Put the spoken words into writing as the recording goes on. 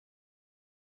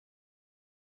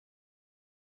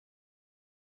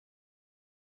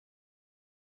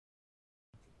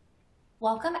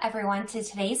Welcome everyone to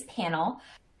today's panel,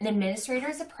 An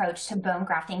Administrator's Approach to Bone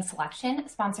Grafting Selection,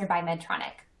 sponsored by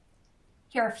Medtronic.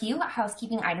 Here are a few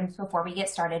housekeeping items before we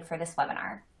get started for this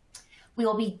webinar. We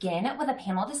will begin with a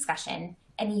panel discussion,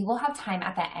 and you will have time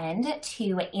at the end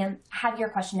to have your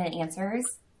questions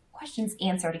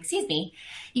answered.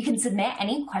 You can submit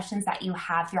any questions that you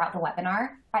have throughout the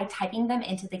webinar by typing them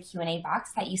into the Q&A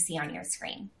box that you see on your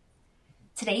screen.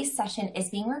 Today's session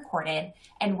is being recorded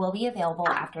and will be available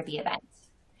after the event.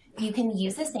 You can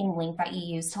use the same link that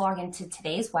you used to log into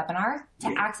today's webinar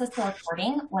to access the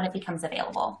recording when it becomes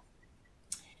available.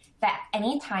 If at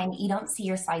any time you don't see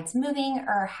your slides moving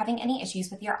or having any issues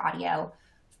with your audio,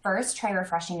 first try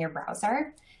refreshing your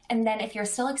browser. And then if you're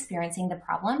still experiencing the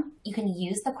problem, you can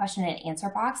use the question and answer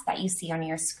box that you see on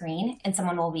your screen and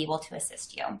someone will be able to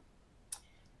assist you.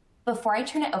 Before I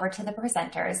turn it over to the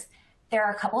presenters, there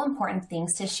are a couple important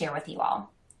things to share with you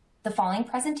all. The following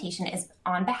presentation is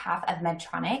on behalf of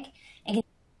Medtronic and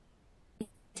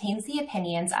contains the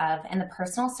opinions of and the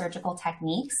personal surgical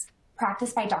techniques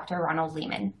practiced by Dr. Ronald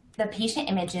Lehman. The patient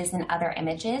images and other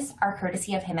images are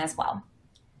courtesy of him as well.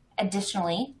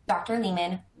 Additionally, Dr.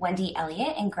 Lehman, Wendy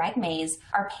Elliott, and Greg Mays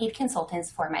are paid consultants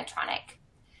for Medtronic.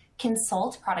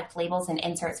 Consult product labels and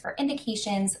inserts for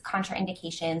indications,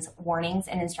 contraindications, warnings,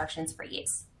 and instructions for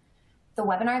use. The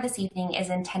webinar this evening is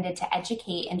intended to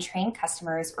educate and train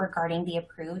customers regarding the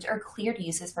approved or cleared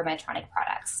uses for Medtronic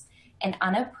products, and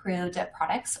unapproved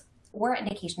products or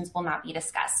indications will not be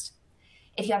discussed.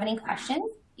 If you have any questions,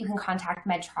 you can contact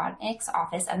Medtronic's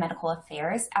Office of Medical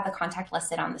Affairs at the contact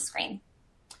listed on the screen.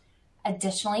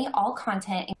 Additionally, all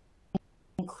content,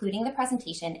 including the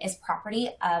presentation, is property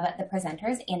of the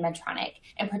presenters and Medtronic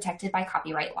and protected by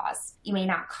copyright laws. You may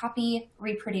not copy,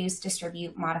 reproduce,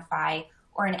 distribute, modify,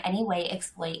 or in any way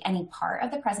exploit any part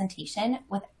of the presentation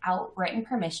without written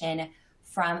permission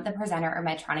from the presenter or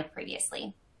Medtronic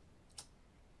previously.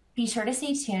 Be sure to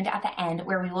stay tuned at the end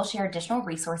where we will share additional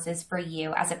resources for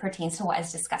you as it pertains to what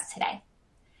is discussed today.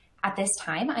 At this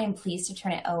time, I am pleased to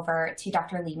turn it over to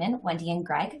Dr. Lehman, Wendy, and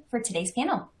Greg for today's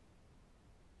panel.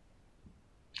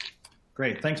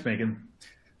 Great, thanks, Megan.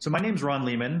 So my name is Ron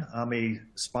Lehman. I'm a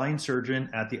spine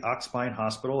surgeon at the Ox Spine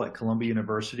Hospital at Columbia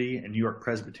University and New York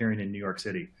Presbyterian in New York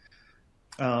City.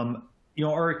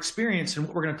 Our experience and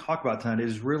what we're going to talk about tonight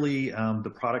is really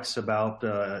the products about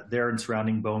there and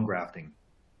surrounding bone grafting.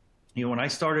 When I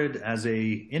started as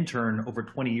an intern over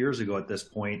 20 years ago at this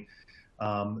point,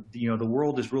 the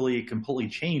world has really completely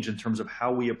changed in terms of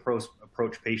how we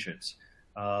approach patients.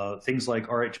 Things like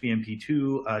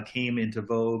RHBMP2 came into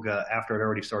vogue after I'd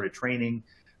already started training.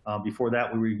 Before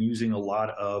that, we were using a lot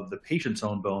of the patient's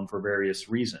own bone for various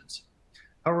reasons.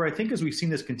 However, I think as we've seen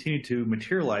this continue to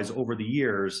materialize over the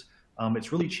years,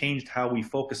 it's really changed how we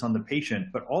focus on the patient,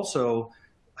 but also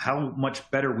how much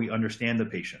better we understand the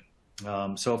patient.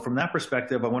 So from that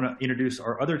perspective, I want to introduce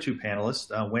our other two panelists.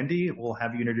 Wendy, we'll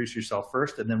have you introduce yourself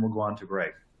first, and then we'll go on to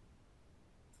Greg.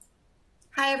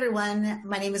 Hi, everyone.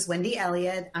 My name is Wendy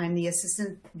Elliott. I'm the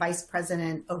Assistant Vice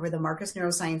President over the Marcus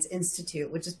Neuroscience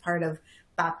Institute, which is part of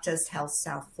Baptist Health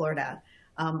South Florida.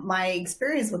 My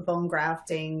experience with bone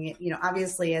grafting,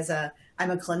 obviously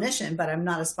I'm a clinician, but I'm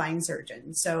not a spine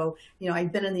surgeon. So,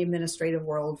 I've been in the administrative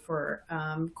world for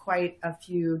quite a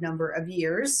few number of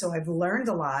years. So I've learned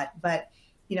a lot, but,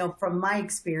 from my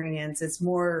experience, it's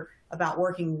more about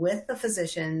working with the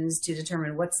physicians to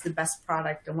determine what's the best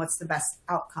product and what's the best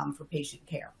outcome for patient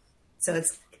care. So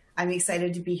I'm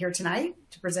excited to be here tonight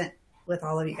to present with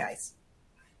all of you guys.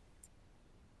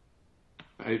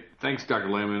 Hey, thanks, Dr.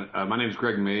 Lehman. My name is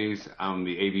Greg Mays. I'm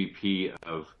the AVP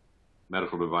of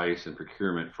Medical Device and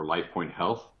Procurement for LifePoint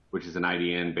Health, which is an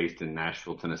IDN based in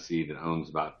Nashville, Tennessee, that owns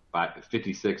about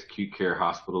 56 acute care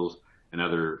hospitals and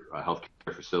other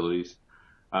healthcare facilities.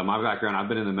 My background, I've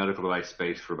been in the medical device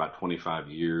space for about 25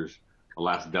 years. The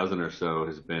last dozen or so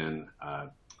has been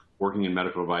working in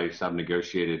medical device. I've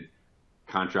negotiated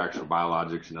contracts for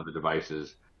biologics and other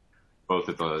devices, both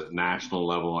at the national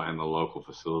level and the local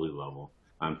facility level.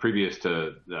 Previous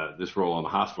to this role on the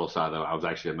hospital side, though, I was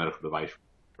actually a medical device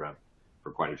rep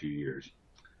for quite a few years.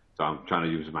 So I'm trying to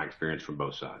use my experience from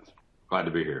both sides. Glad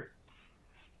to be here.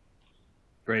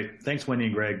 Great. Thanks, Wendy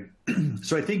and Greg.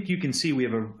 So I think you can see we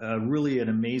have really an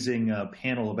amazing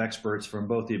panel of experts from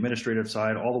both the administrative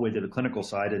side all the way to the clinical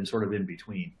side and sort of in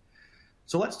between.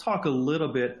 So let's talk a little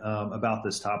bit about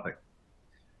this topic.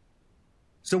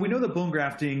 So we know that bone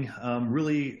grafting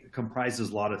really comprises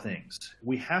a lot of things.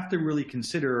 We have to really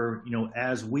consider,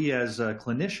 as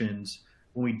clinicians,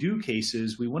 when we do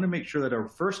cases, we want to make sure that our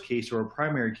first case or our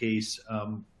primary case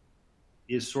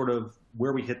is sort of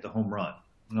where we hit the home run.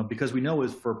 because we know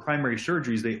is for primary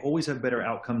surgeries, they always have better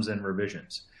outcomes than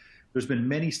revisions. There's been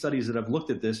many studies that have looked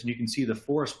at this, and you can see the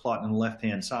forest plot on the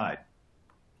left-hand side.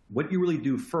 What you really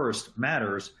do first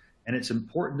matters, and it's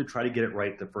important to try to get it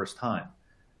right the first time.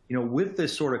 With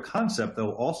this sort of concept,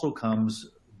 though, also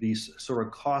comes these sort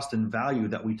of cost and value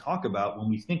that we talk about when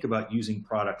we think about using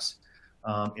products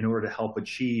in order to help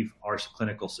achieve our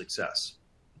clinical success.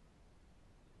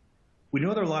 We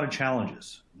know there are a lot of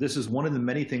challenges. This is one of the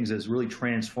many things that's really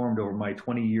transformed over my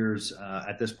 20 years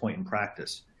at this point in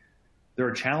practice. There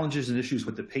are challenges and issues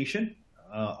with the patient.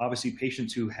 Obviously,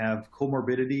 patients who have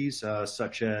comorbidities,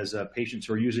 such as patients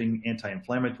who are using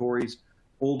anti-inflammatories,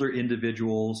 older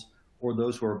individuals, or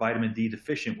those who are vitamin D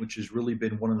deficient, which has really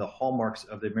been one of the hallmarks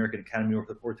of the American Academy of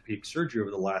Orthopedic Surgery over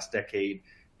the last decade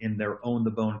in their Own the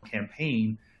Bone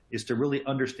campaign, is to really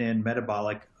understand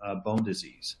metabolic bone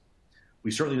disease.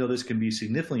 We certainly know this can be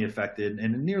significantly affected,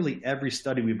 and in nearly every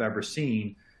study we've ever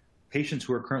seen, patients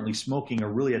who are currently smoking are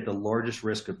really at the largest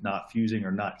risk of not fusing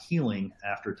or not healing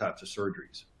after types of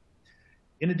surgeries.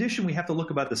 In addition, we have to look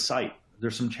about the site.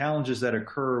 There's some challenges that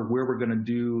occur where we're going to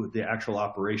do the actual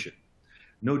operation.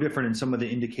 No different in some of the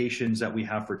indications that we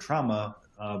have for trauma.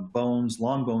 Bones,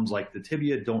 long bones like the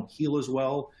tibia don't heal as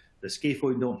well. The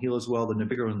scaphoid don't heal as well. The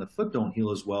navicular and the foot don't heal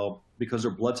as well because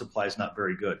their blood supply is not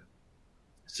very good.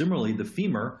 Similarly, the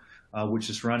femur, which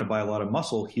is surrounded by a lot of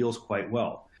muscle, heals quite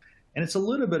well. And it's a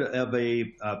little bit of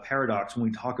a paradox when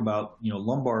we talk about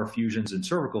lumbar fusions and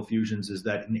cervical fusions, is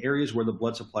that in areas where the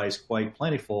blood supply is quite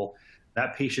plentiful,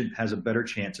 that patient has a better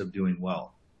chance of doing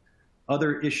well.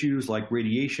 Other issues like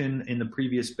radiation in the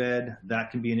previous bed,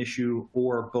 that can be an issue,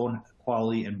 or bone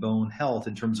quality and bone health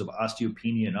in terms of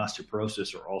osteopenia and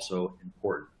osteoporosis are also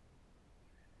important.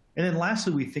 And then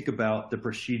lastly, we think about the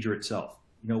procedure itself.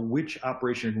 Which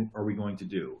operation are we going to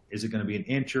do? Is it going to be an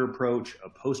anterior approach, a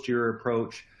posterior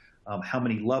approach? How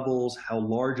many levels? How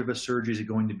large of a surgery is it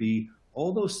going to be?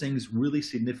 All those things really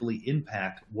significantly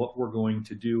impact what we're going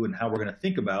to do and how we're going to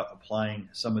think about applying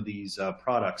some of these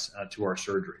products to our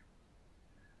surgery.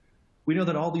 We know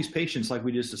that all these patients, like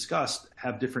we just discussed,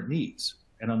 have different needs.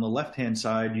 And on the left-hand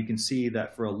side, you can see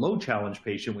that for a low challenge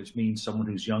patient, which means someone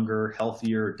who's younger,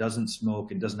 healthier, doesn't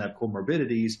smoke, and doesn't have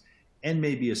comorbidities, and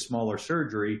maybe a smaller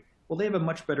surgery, well, they have a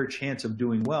much better chance of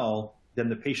doing well than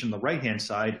the patient on the right-hand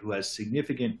side who has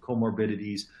significant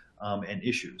comorbidities and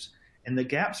issues. And the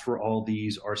gaps for all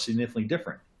these are significantly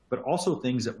different, but also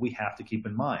things that we have to keep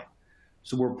in mind.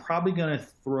 So we're probably going to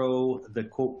throw the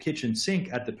quote kitchen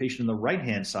sink at the patient on the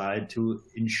right-hand side to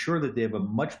ensure that they have a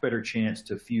much better chance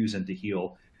to fuse and to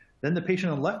heal than the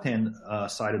patient on the left-hand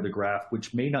side of the graph,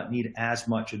 which may not need as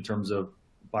much in terms of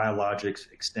biologics,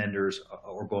 extenders,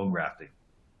 or bone grafting.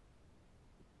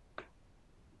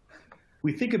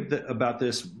 We think about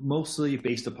this mostly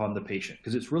based upon the patient,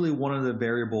 because it's really one of the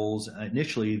variables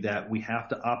initially that we have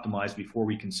to optimize before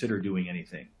we consider doing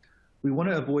anything. We want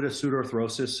to avoid a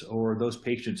pseudoarthrosis or those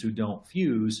patients who don't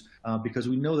fuse because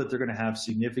we know that they're going to have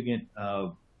significant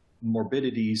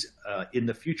morbidities in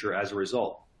the future as a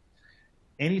result.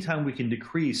 Anytime we can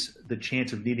decrease the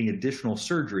chance of needing additional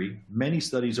surgery, many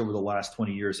studies over the last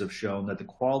 20 years have shown that the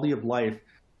quality of life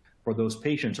for those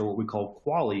patients, or what we call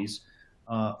QALYs,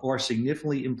 are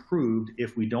significantly improved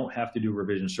if we don't have to do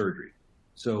revision surgery.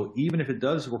 So even if it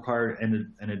does require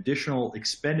an additional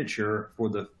expenditure for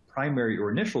the primary or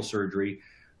initial surgery,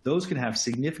 those can have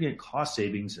significant cost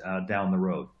savings down the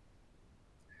road.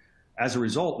 As a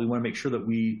result, we want to make sure that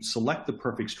we select the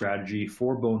perfect strategy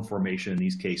for bone formation in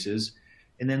these cases,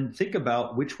 and then think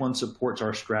about which one supports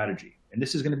our strategy. And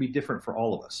this is going to be different for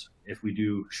all of us. If we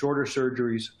do shorter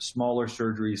surgeries, smaller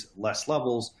surgeries, less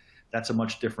levels, that's a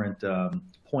much different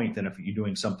point than if you're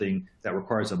doing something that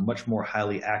requires a much more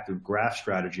highly active graft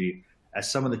strategy, as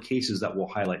some of the cases that we'll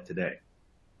highlight today.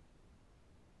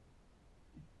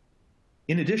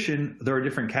 In addition, there are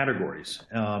different categories.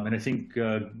 And I think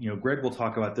Greg will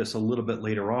talk about this a little bit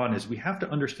later on, is we have to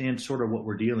understand sort of what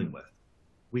we're dealing with.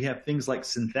 We have things like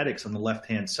synthetics on the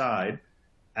left-hand side,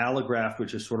 allograft,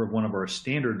 which is sort of one of our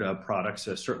standard products,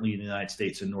 certainly in the United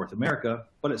States and North America,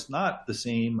 but it's not the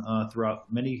same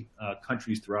throughout many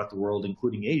countries throughout the world,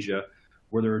 including Asia,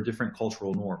 where there are different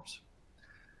cultural norms.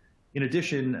 In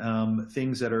addition,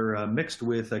 things that are mixed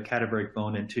with cadaveric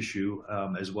bone and tissue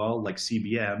as well, like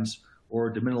CBMs, or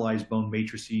demineralized bone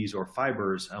matrices or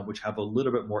fibers, which have a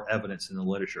little bit more evidence in the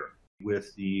literature,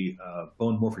 with the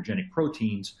bone morphogenic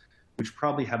proteins, which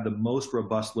probably have the most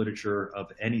robust literature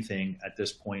of anything at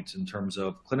this point in terms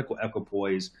of clinical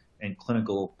equipoise and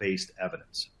clinical-based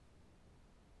evidence.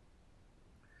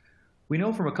 We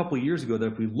know from a couple of years ago that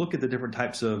if we look at the different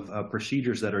types of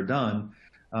procedures that are done,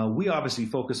 We obviously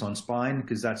focus on spine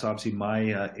because that's obviously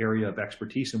my area of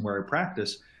expertise and where I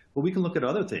practice, but we can look at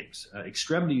other things.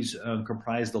 Extremities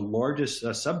comprise the largest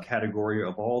subcategory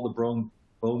of all the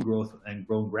bone growth and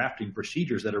bone grafting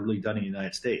procedures that are really done in the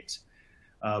United States.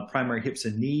 Primary hips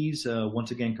and knees,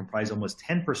 once again, comprise almost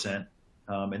 10%,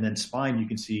 and then spine, you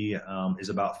can see, is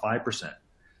about 5%.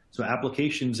 So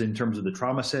applications in terms of the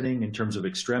trauma setting, in terms of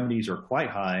extremities, are quite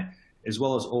high, as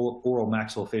well as oral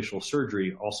maxillofacial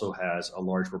surgery also has a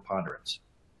large preponderance.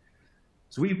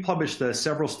 So we published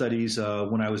several studies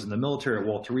when I was in the military at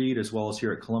Walter Reed, as well as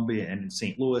here at Columbia and in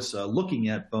St. Louis, looking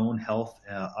at bone health,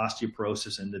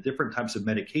 osteoporosis, and the different types of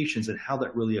medications and how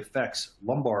that really affects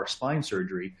lumbar spine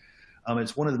surgery.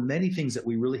 It's one of the many things that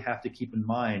we really have to keep in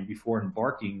mind before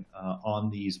embarking on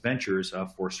these ventures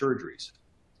for surgeries.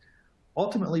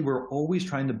 Ultimately, we're always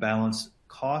trying to balance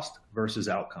cost versus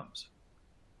outcomes.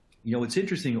 You know, it's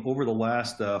interesting, over the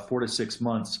last 4 to 6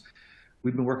 months,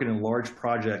 we've been working on a large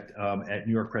project at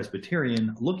New York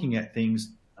Presbyterian looking at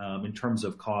things in terms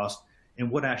of cost and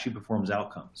what actually performs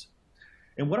outcomes.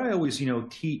 And what I always,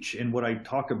 teach and what I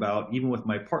talk about, even with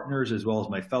my partners as well as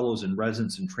my fellows and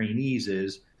residents and trainees,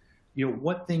 is,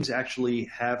 what things actually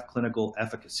have clinical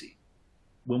efficacy.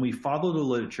 When we follow the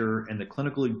literature and the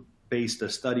clinically based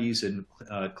studies and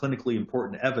clinically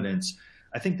important evidence,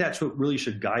 I think that's what really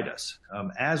should guide us.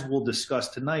 As we'll discuss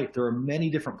tonight, there are many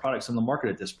different products on the market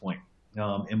at this point,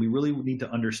 and we really need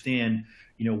to understand,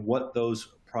 what those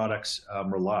products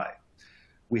rely.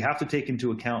 We have to take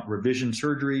into account revision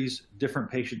surgeries, different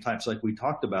patient types like we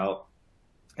talked about,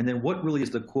 and then what really is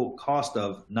the quote cost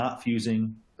of not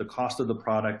fusing, the cost of the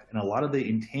product, and a lot of the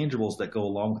intangibles that go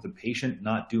along with the patient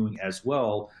not doing as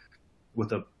well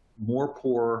with a more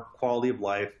poor quality of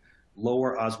life,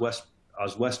 lower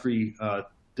Oswestry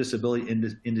disability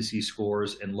indices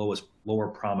scores, and lower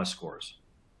PROMIS scores.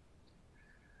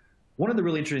 One of the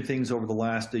really interesting things over the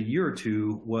last year or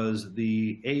two was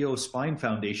the AO Spine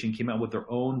Foundation came out with their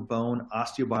own bone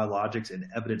osteobiologics and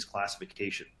evidence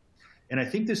classification. And I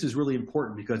think this is really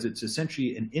important because it's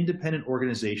essentially an independent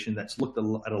organization that's looked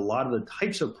at a lot of the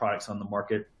types of products on the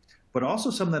market, but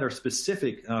also some that are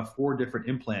specific for different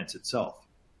implants itself.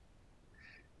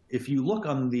 If you look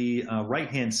on the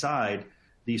right-hand side,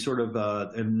 the sort of,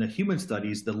 in the human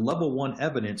studies, the level 1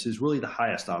 evidence is really the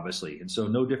highest, obviously. And so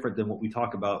no different than what we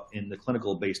talk about in the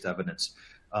clinical-based evidence,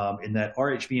 in that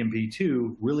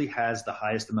RHBMP2 really has the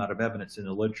highest amount of evidence in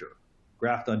the literature.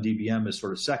 Graft on DBM is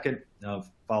sort of second,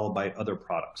 followed by other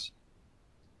products.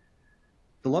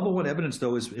 The level 1 evidence,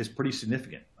 though, is pretty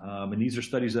significant. And these are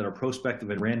studies that are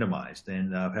prospective and randomized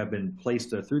and have been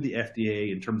placed through the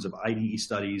FDA in terms of IDE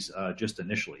studies just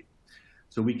initially.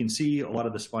 So we can see a lot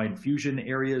of the spine fusion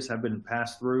areas have been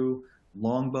passed through,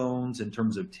 long bones in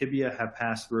terms of tibia have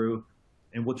passed through.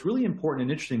 And what's really important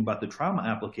and interesting about the trauma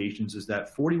applications is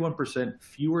that 41%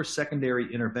 fewer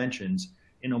secondary interventions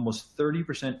and almost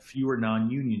 30% fewer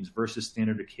non-unions versus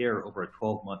standard of care over a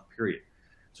 12-month period.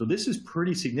 So this is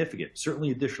pretty significant.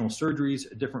 Certainly additional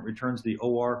surgeries, different returns to the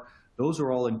OR, those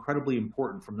are all incredibly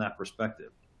important from that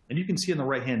perspective. And you can see on the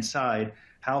right-hand side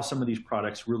how some of these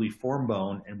products really form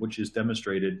bone and which is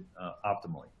demonstrated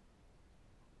optimally.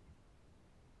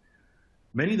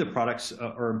 Many of the products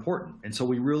are important, and so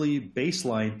we really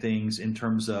baseline things in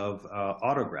terms of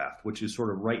autograft, which is sort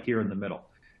of right here in the middle.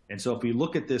 And so if we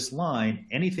look at this line,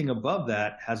 anything above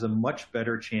that has a much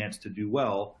better chance to do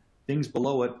well. Things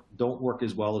below it don't work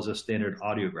as well as a standard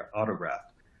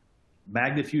autograft.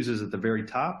 MagnaFuse is at the very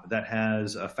top. That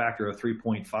has a factor of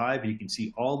 3.5. You can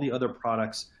see all the other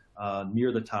products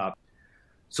near the top.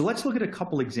 So let's look at a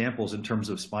couple examples in terms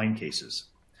of spine cases.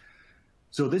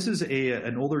 So this is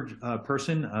an older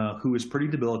person who is pretty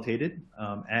debilitated.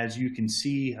 As you can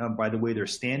see by the way they're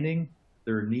standing,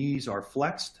 their knees are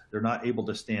flexed. They're not able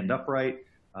to stand upright.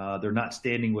 They're not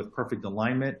standing with perfect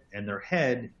alignment, and their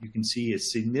head, you can see,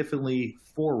 is significantly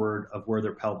forward of where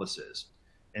their pelvis is.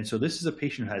 And so this is a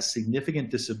patient who has significant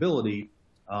disability,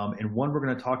 and one we're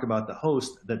going to talk about the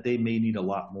host that they may need a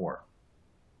lot more.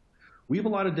 We have a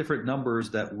lot of different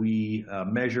numbers that we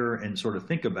measure and sort of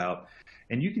think about,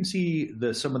 and you can see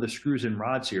some of the screws and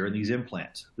rods here in these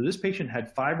implants. So this patient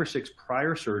had 5 or 6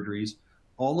 prior surgeries,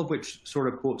 all of which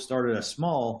sort of, quote, started as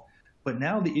small, but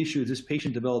now the issue is this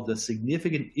patient developed a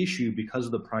significant issue because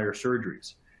of the prior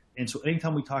surgeries. And so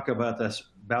anytime we talk about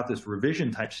this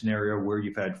revision type scenario where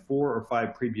you've had 4 or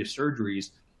 5 previous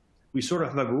surgeries, we sort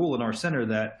of have a rule in our center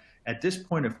that at this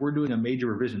point, if we're doing a major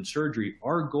revision surgery,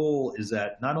 our goal is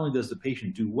that not only does the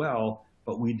patient do well,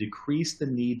 but we decrease the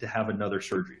need to have another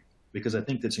surgery, because I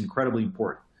think that's incredibly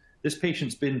important. This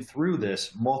patient's been through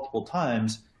this multiple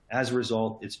times, As a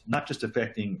result, it's not just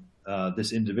affecting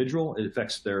this individual, it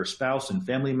affects their spouse and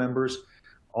family members,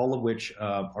 all of which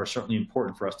are certainly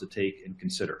important for us to take and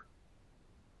consider.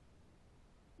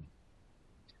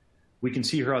 We can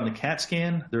see here on the CAT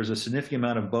scan, there's a significant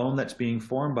amount of bone that's being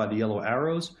formed by the yellow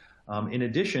arrows. In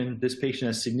addition, this patient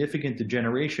has significant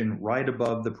degeneration right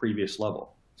above the previous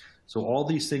level. So all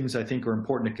these things I think are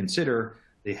important to consider.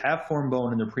 They have formed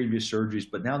bone in their previous surgeries,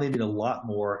 but now they need a lot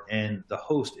more, and the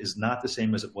host is not the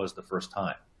same as it was the first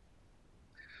time.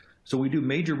 So we do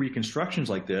major reconstructions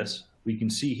like this. We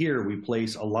can see here we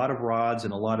place a lot of rods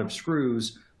and a lot of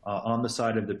screws on the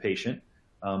side of the patient.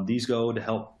 These go to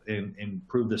help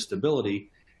improve the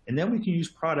stability. And then we can use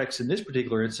products in this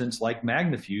particular instance like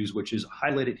MagnaFuse, which is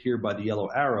highlighted here by the yellow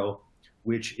arrow,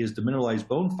 which is demineralized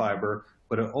bone fiber,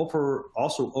 but it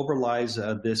also overlies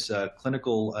this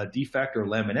clinical defect or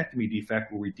laminectomy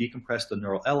defect where we decompress the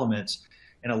neural elements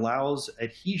and allows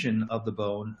adhesion of the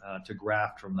bone to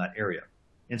graft from that area.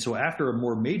 And so after a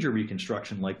more major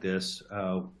reconstruction like this,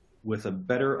 with a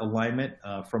better alignment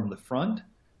from the front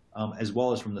as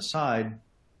well as from the side,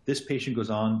 this patient goes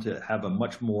on to have a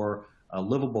much more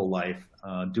livable life,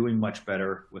 doing much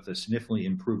better with a significantly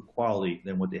improved quality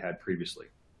than what they had previously.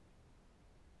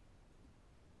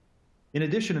 In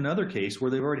addition, another case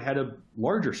where they've already had a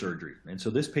larger surgery. And so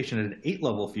this patient had an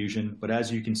 8-level fusion, but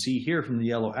as you can see here from the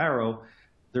yellow arrow,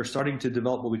 they're starting to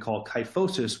develop what we call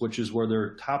kyphosis, which is where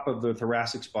their top of their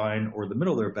thoracic spine or the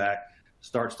middle of their back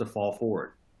starts to fall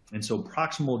forward. And so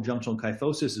proximal junctional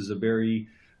kyphosis is a very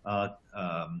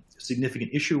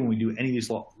significant issue when we do any of these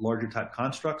larger type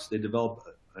constructs. They develop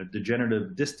a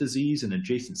degenerative disc disease and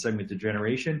adjacent segment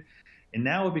degeneration. And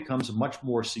now it becomes much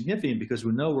more significant because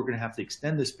we know we're going to have to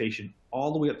extend this patient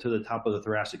all the way up to the top of the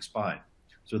thoracic spine.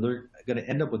 So they're going to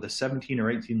end up with a 17 or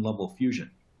 18 level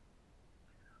fusion.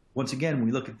 Once again, when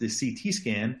we look at the CT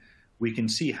scan, we can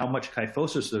see how much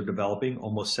kyphosis they're developing,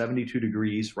 almost 72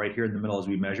 degrees right here in the middle as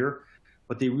we measure.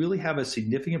 But they really have a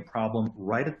significant problem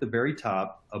right at the very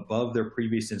top above their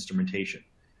previous instrumentation.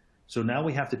 So now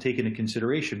we have to take into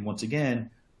consideration, once again,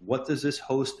 what does this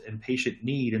host and patient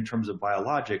need in terms of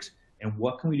biologics, and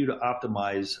what can we do to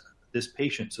optimize this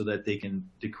patient so that they can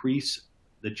decrease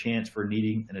the chance for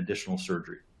needing an additional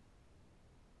surgery.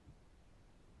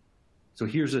 So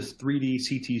here's a 3D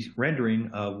CT rendering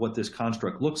of what this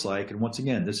construct looks like. And once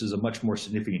again, this is a much more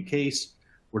significant case.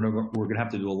 We're going to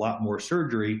have to do a lot more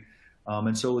surgery.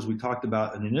 And so as we talked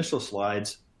about in the initial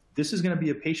slides, this is going to be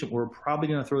a patient where we're probably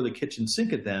going to throw the kitchen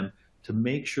sink at them to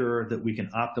make sure that we can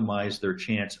optimize their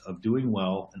chance of doing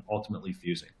well and ultimately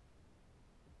fusing.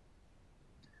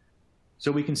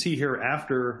 So we can see here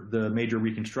after the major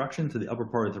reconstruction to the upper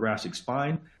part of the thoracic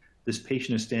spine, this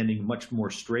patient is standing much more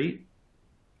straight.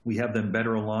 We have them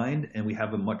better aligned and we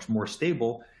have them much more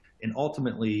stable. And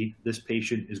ultimately, this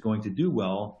patient is going to do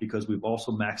well because we've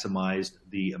also maximized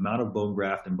the amount of bone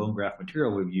graft and bone graft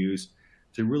material we've used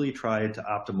to really try to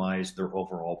optimize their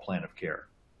overall plan of care.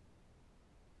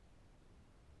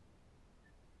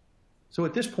 So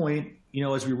at this point,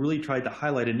 as we really tried to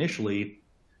highlight initially,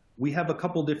 we have a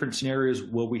couple different scenarios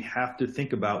where we have to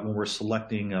think about when we're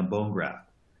selecting a bone graft.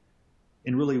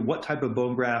 And really, what type of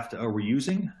bone graft are we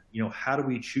using? How do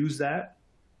we choose that?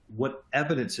 What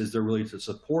evidence is there really to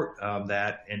support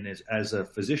that? And as a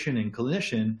physician and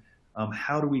clinician,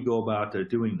 how do we go about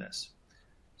doing this?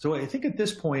 So I think at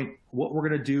this point, what we're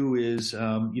going to do is,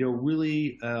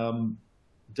 really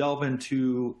delve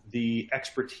into the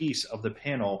expertise of the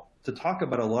panel to talk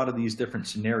about a lot of these different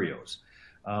scenarios.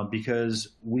 Because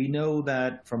we know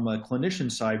that from a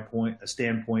clinician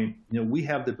standpoint, we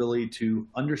have the ability to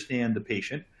understand the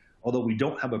patient, although we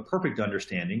don't have a perfect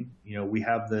understanding. We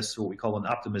have this, what we call an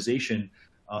optimization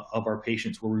of our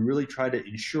patients, where we really try to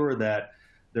ensure that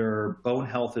their bone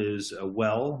health is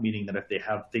well, meaning that if they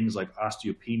have things like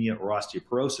osteopenia or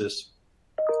osteoporosis,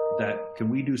 that can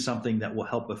we do something that will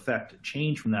help affect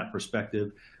change from that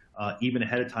perspective, even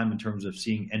ahead of time in terms of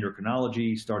seeing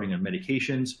endocrinology, starting on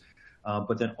medications.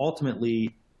 But then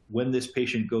ultimately, when this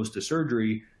patient goes to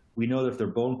surgery, we know that if their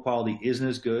bone quality isn't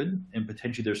as good, and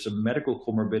potentially there's some medical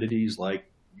comorbidities like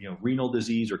renal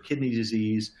disease or kidney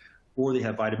disease, or they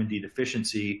have vitamin D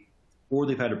deficiency, or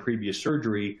they've had a previous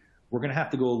surgery, we're going to have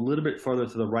to go a little bit further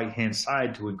to the right-hand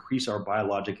side to increase our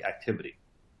biologic activity.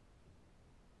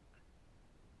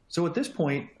 So at this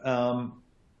point,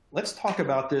 let's talk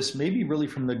about this maybe really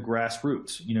from the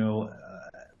grassroots.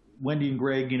 Wendy and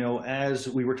Greg, as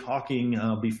we were talking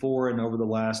before and over the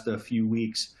last few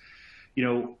weeks,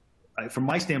 from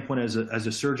my standpoint as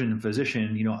a surgeon and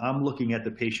physician, I'm looking at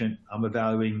the patient, I'm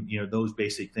evaluating, those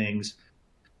basic things.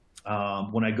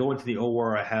 When I go into the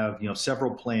OR, I have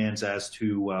several plans as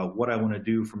to what I want to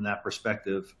do from that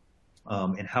perspective,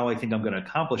 and how I think I'm going to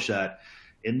accomplish that.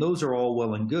 And those are all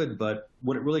well and good, but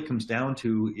what it really comes down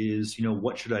to is,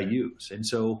 what should I use? And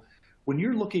so when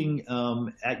you're looking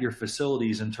at your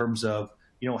facilities in terms of,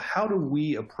 how do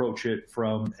we approach it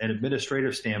from an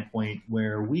administrative standpoint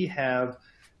where we have,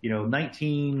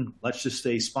 19, let's just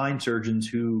say, spine surgeons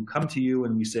who come to you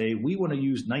and we say, we want to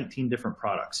use 19 different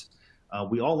products.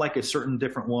 We all like a certain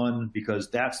different one because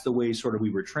that's the way sort of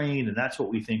we were trained and that's what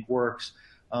we think works.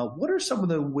 What are some of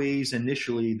the ways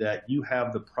initially that you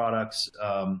have the products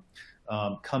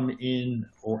come in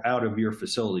or out of your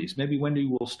facilities? Maybe, Wendy,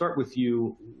 we'll start with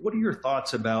you. What are your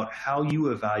thoughts about how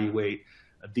you evaluate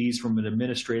these from an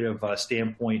administrative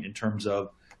standpoint in terms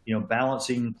of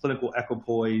balancing clinical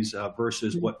equipoise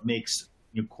versus what makes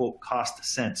quote cost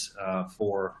sense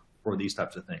for these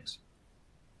types of things?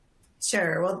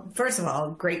 Sure. Well, first of all,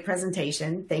 great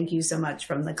presentation. Thank you so much.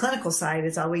 From the clinical side,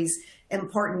 it's always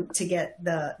important to get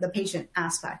the patient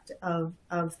aspect of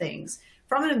things.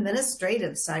 From an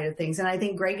administrative side of things, and I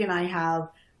think Greg and I have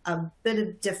a bit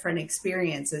of different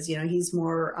experiences. He's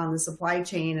more on the supply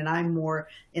chain and I'm more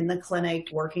in the clinic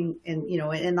working in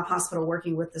the hospital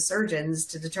working with the surgeons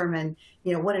to determine,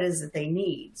 what it is that they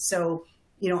need. So,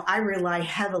 I rely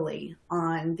heavily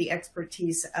on the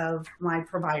expertise of my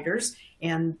providers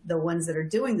and the ones that are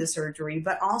doing the surgery,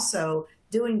 but also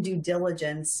doing due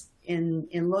diligence in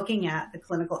looking at the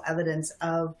clinical evidence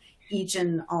of each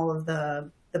and all of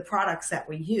the products that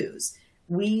we use.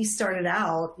 We started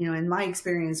out, in my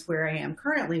experience where I am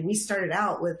currently, we started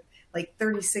out with like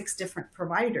 36 different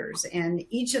providers and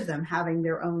each of them having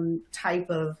their own type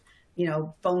of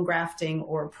bone grafting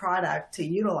or product to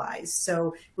utilize.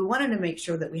 So we wanted to make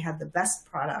sure that we had the best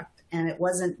product, and it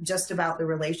wasn't just about the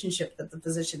relationship that the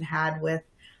physician had with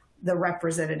the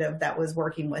representative that was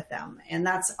working with them. And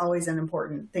that's always an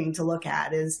important thing to look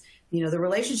at is, the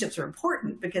relationships are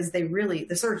important because the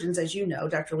surgeons, as you know,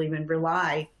 Dr. Lehman,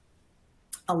 rely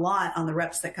a lot on the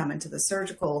reps that come into the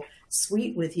surgical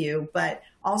suite with you, but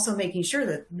also making sure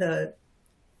that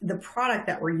the product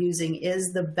that we're using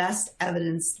is the best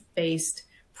evidence-based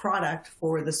product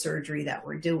for the surgery that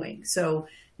we're doing. So,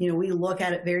 we look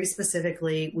at it very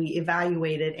specifically, we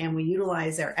evaluate it, and we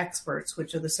utilize our experts,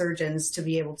 which are the surgeons, to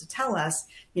be able to tell us,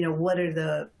 what are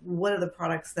the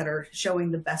products that are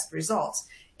showing the best results.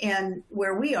 And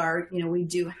where we are, we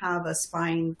do have a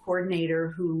spine coordinator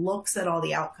who looks at all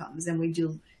the outcomes, and we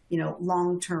do,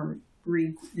 long-term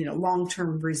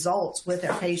results with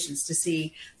our patients to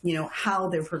see, how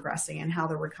they're progressing and how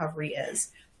the recovery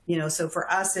is. So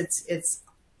for us, it's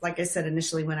like I said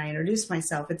initially when I introduced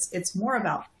myself, it's more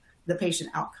about the patient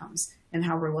outcomes and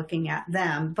how we're looking at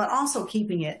them, but also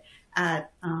keeping it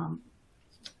at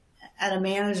a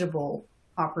manageable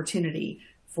opportunity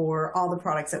for all the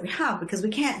products that we have, because we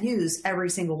can't use every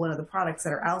single one of the products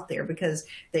that are out there because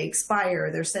they expire,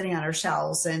 they're sitting on our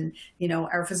shelves, and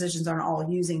our physicians aren't all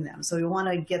using them. So we want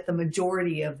to get the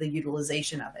majority of the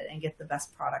utilization of it and get the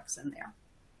best products in there.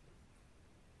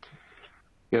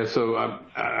 Yeah, so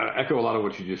I echo a lot of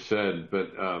what you just said,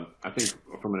 but I think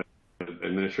from an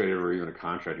administrative or even a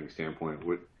contracting standpoint,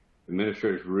 what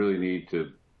administrators really need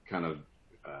to kind of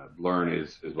learn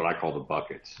is what I call the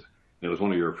buckets. It was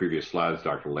one of your previous slides,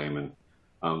 Dr. Lehman.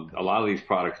 A lot of these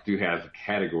products do have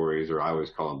categories, or I always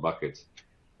call them buckets,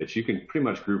 that you can pretty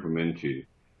much group them into.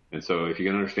 And so if you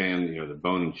can understand, the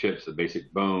bone and chips, the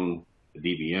basic bone, the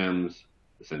DBMs,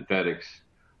 the synthetics,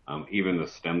 even the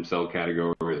stem cell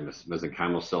category, the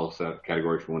mesenchymal cell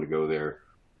category, if you want to go there,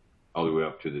 all the way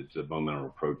up to the bone mineral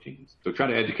proteins. So try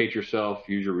to educate yourself,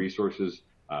 use your resources,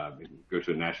 go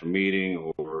to a national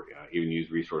meeting, or even use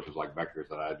resources like Becker's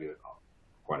that I do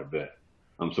quite a bit.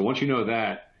 So once you know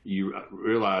that, you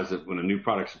realize that when a new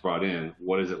product's brought in,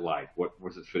 what is it like? What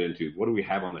does it fit into? What do we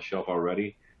have on the shelf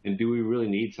already? And do we really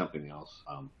need something else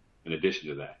in addition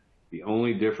to that? The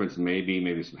only difference may be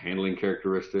maybe some handling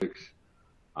characteristics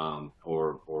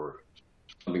or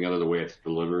something other the way it's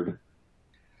delivered.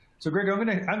 So, Greg, I'm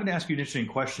going to ask you an interesting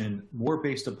question, more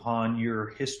based upon your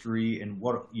history and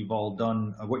what you've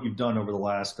done over the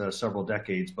last several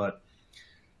decades. But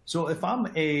so, if I'm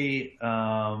a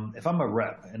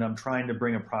rep and I'm trying to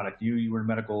bring a product, you were in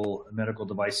medical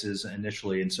devices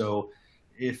initially, and so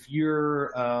if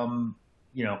you're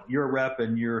you're a rep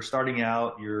and you're starting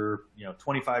out, you're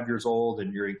 25 years old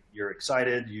and you're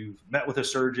excited, you've met with a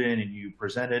surgeon and you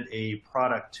presented a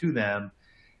product to them,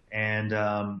 and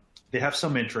they have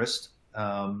some interest,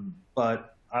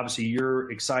 but obviously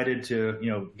you're excited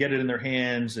to get it in their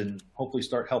hands and hopefully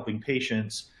start helping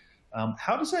patients.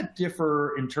 How does that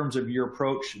differ in terms of your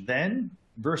approach then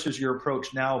versus your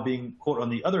approach now being, quote, on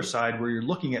the other side where you're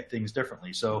looking at things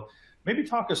differently. So maybe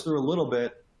talk us through a little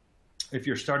bit, if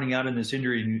you're starting out in this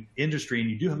industry and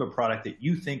you do have a product that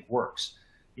you think works,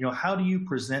 how do you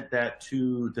present that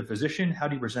to the physician? How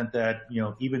do you present that,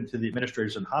 even to the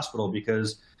administrators in the hospital?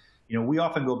 Because, we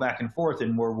often go back and forth,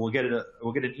 and where we'll get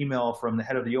an email from the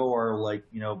head of the OR, like,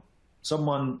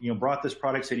 someone, brought this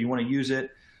product, said you want to use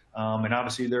it. And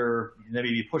obviously they may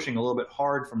be pushing a little bit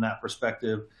hard from that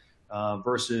perspective,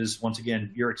 versus, once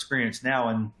again, your experience now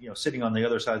and, sitting on the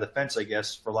other side of the fence, I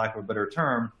guess, for lack of a better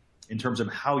term, in terms of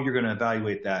how you're going to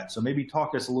evaluate that. So maybe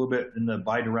talk us a little bit in the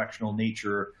bidirectional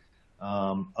nature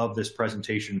of this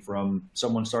presentation from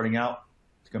someone starting out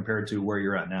compared to where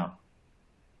you're at now.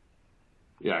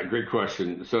 Yeah, great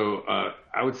question. So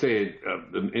I would say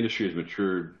the industry has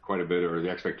matured quite a bit, or the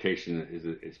expectation is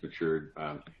that it's matured.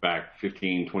 Back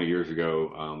 15, 20 years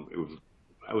ago, it was,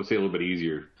 I would say, a little bit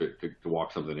easier to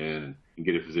walk something in and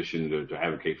get a physician to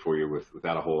advocate for you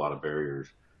without a whole lot of barriers.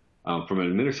 From an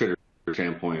administrator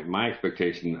standpoint, my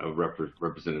expectation of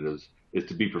representatives is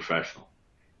to be professional.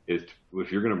 If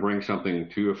you're going to bring something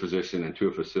to a physician and to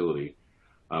a facility,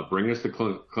 bring us the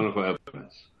clinical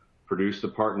evidence, produce the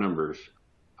part numbers,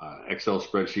 Excel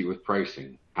spreadsheet with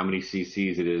pricing, how many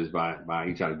cc's it is by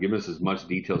each item. Give us as much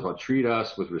details about, treat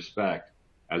us with respect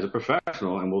as a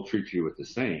professional, and we'll treat you with the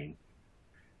same.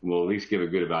 We'll at least give a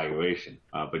good evaluation.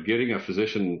 But getting a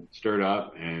physician stirred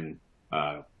up and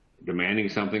demanding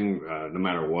something no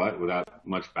matter what without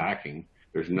much backing,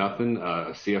 there's nothing a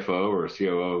CFO or a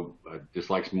COO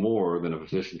dislikes more than a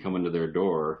physician coming to their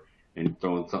door and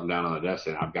throwing something down on the desk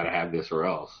saying, I've got to have this or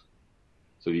else.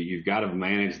 So you've got to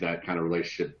manage that kind of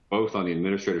relationship both on the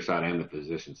administrator side and the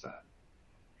physician side.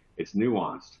 It's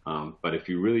nuanced, but if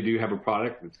you really do have a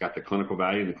product that's got the clinical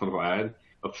value and the clinical add,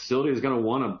 a facility is going to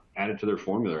want to add it to their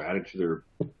formula, add it to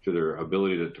their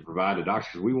ability to provide to doctors,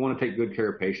 because we want to take good care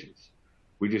of patients.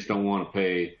 We just don't want to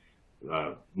pay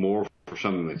more for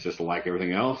something that's just like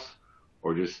everything else,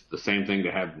 or just the same thing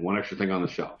to have one extra thing on the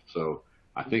shelf. So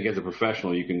I think as a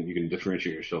professional, you can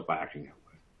differentiate yourself by acting that way.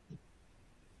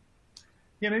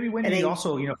 Yeah, maybe Wendy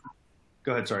also,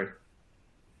 go ahead, sorry.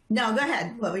 No, go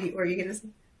ahead. What were you going to say?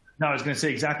 No, I was going to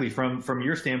say exactly from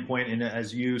your standpoint, and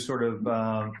as you sort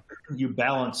of you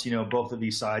balance, both of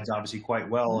these sides obviously quite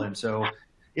well. And so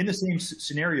in the same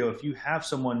scenario, if you have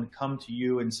someone come to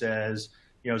you and says,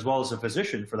 as well as a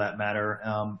physician for that matter,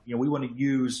 we want to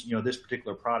use, this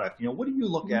particular product, what do you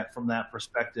look at from that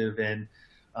perspective? And,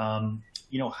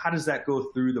 how does that go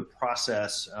through the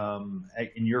process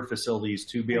in your facilities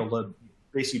to be able to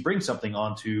basically bring something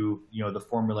onto, the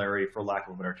formulary, for lack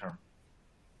of a better term?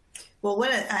 Well,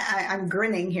 I'm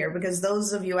grinning here because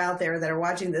those of you out there that are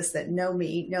watching this that know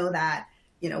me know that,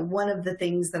 one of the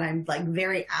things that I'm like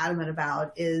very adamant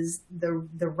about is the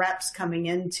reps coming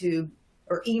into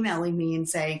or emailing me and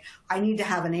saying, I need to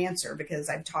have an answer because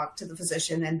I've talked to the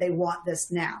physician and they want this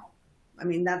now. I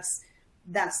mean, that's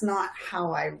not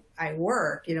how I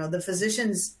work. The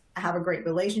physicians have a great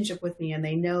relationship with me and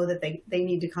they know that they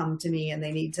need to come to me and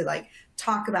they need to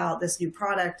talk about this new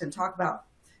product and talk about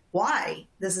why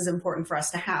this is important for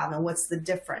us to have and what's the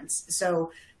difference.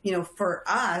 So, for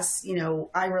us,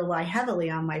 I rely heavily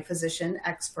on my physician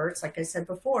experts, like I said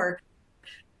before,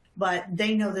 but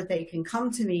they know that they can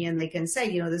come to me and they can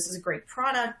say, this is a great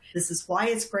product. This is why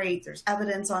it's great. There's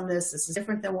evidence on this. This is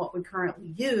different than what we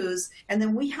currently use. And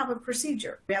then we have a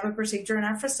procedure. We have a procedure in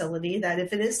our facility that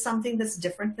if it is something that's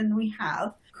different than we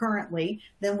have currently,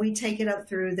 then we take it up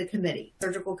through the committee,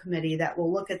 surgical committee that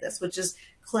will look at this, which is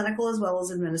clinical as well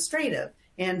as administrative.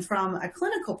 And from a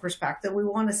clinical perspective, we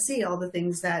want to see all the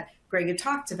things that Greg had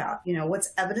talked about.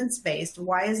 What's evidence-based?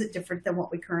 Why is it different than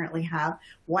what we currently have?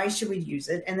 Why should we use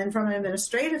it? And then from an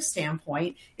administrative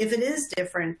standpoint, if it is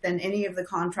different than any of the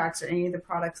contracts or any of the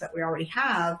products that we already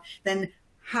have, then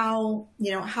how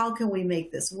can we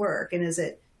make this work? And is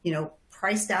it,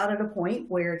 priced out at a point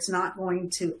where it's not going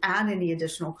to add any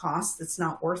additional costs? It's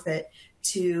not worth it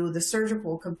to the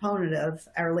surgical component of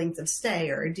our length of stay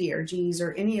or DRGs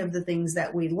or any of the things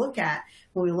that we look at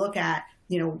when we look at,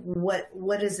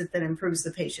 what is it that improves the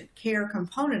patient care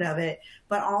component of it,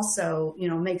 but also,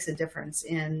 makes a difference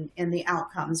in the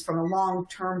outcomes from a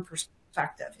long-term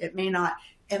perspective. It may not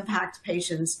impact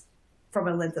patients from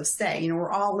a length of stay.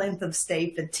 We're all length of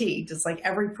stay fatigued. Just like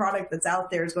every product that's out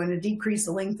there is going to decrease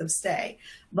the length of stay.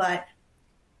 But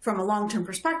from a long-term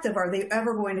perspective, are they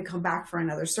ever going to come back for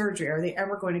another surgery? Are they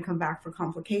ever going to come back for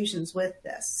complications with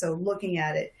this? So looking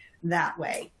at it that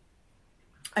way,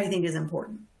 I think is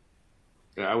important.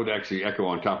 Yeah, I would actually echo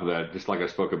on top of that, just like I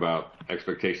spoke about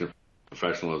expectation of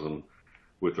professionalism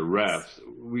with the reps,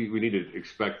 we need to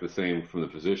expect the same from the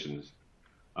physicians.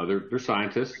 They're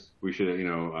scientists. We should,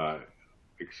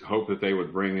 hope that they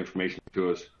would bring information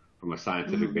to us from a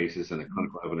scientific basis and a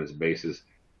clinical evidence basis,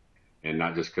 and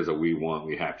not just because we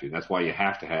have to. And that's why you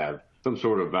have to have some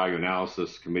sort of value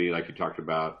analysis committee, like you talked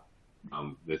about,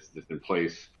 that's in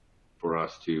place for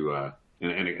us to,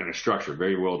 and a structure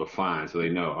very well defined, so they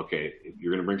know, okay, if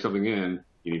you're going to bring something in,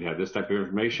 you need to have this type of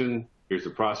information. Here's the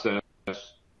process. You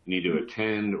need to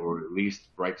attend or at least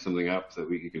write something up so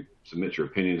that you can submit your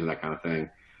opinions and that kind of thing,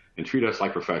 and treat us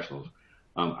like professionals.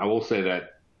 I will say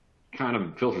that kind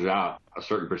of filters out a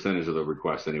certain percentage of the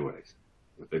requests anyways.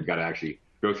 If they've got to actually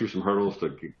go through some hurdles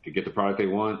to get the product they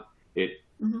want, it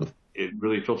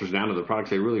really filters down to the products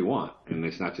they really want, and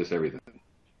it's not just everything.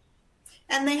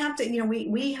 And they have to,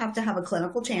 we have to have a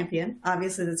clinical champion,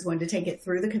 obviously, that's going to take it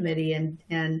through the committee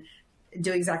and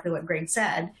do exactly what Greg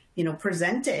said,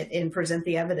 present it and present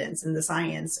the evidence and the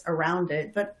science around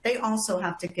it. But they also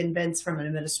have to convince from an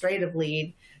administrative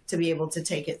lead to be able to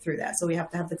take it through that. So we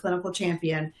have to have the clinical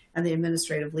champion and the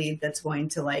administrative lead that's going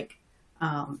to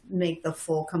make the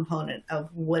full component of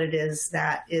what it is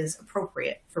that is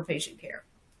appropriate for patient care.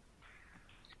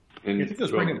 And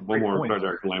one more,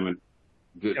 Dr. Lehman,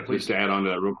 just to add on to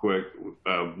that real quick.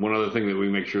 One other thing that we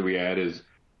make sure we add is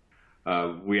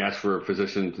we ask for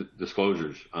physician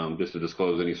disclosures, just to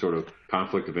disclose any sort of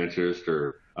conflict of interest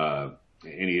or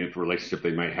any relationship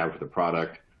they might have with the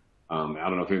product. I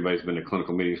don't know if anybody's been to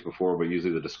clinical meetings before, but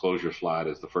usually the disclosure slide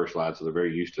is the first slide, so they're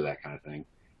very used to that kind of thing,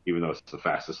 even though it's the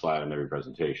fastest slide in every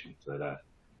presentation. So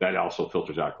that also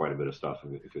filters out quite a bit of stuff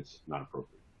if it's not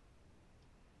appropriate.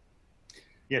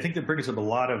 Yeah, I think that brings up a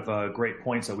lot of great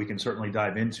points that we can certainly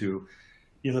dive into.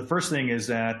 The first thing is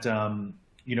that,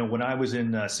 when I was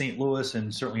in St. Louis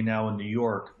and certainly now in New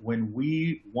York, when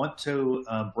we want to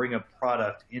bring a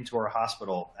product into our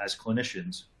hospital as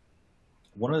clinicians,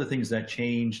 one of the things that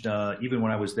changed even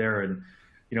when I was there, and,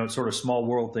 it's sort of small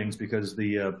world things because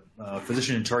the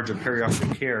physician in charge of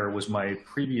perioperative care was my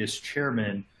previous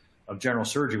chairman of general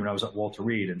surgery when I was at Walter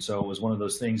Reed. And so it was one of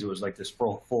those things, it was like this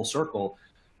full circle.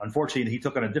 Unfortunately, he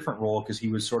took on a different role because he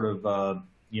was sort of,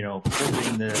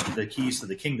 holding the keys to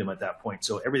the kingdom at that point.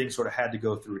 So everything sort of had to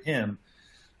go through him.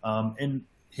 And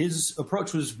his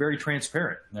approach was very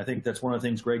transparent. And I think that's one of the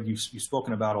things, Greg, you've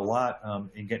spoken about a lot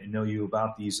in getting to know you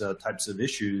about these types of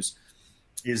issues,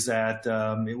 is that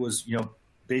it was,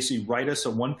 basically write us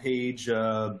a one-page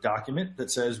document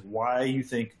that says why you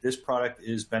think this product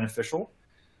is beneficial,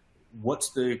 what's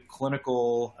the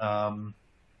clinical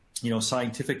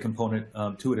scientific component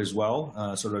to it as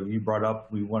well. Sort of, you brought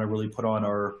up, we want to really put on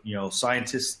our,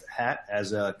 scientist hat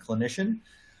as a clinician.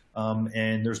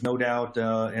 And there's no doubt,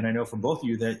 and I know from both of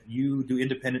you, that you do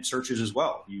independent searches as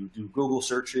well. You do Google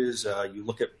searches, you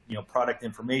look at, product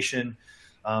information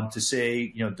to say,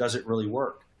 does it really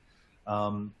work?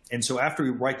 And so after we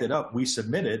write that up, we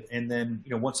submit it. And then,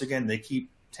 once again, they keep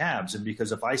tabs. And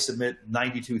because if I submit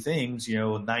 92 things,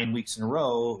 9 weeks in a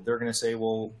row, they're going to say,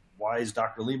 well, why is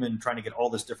Dr. Lehman trying to get all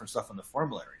this different stuff on the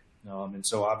formulary? And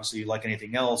so obviously, like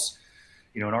anything else,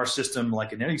 in our system,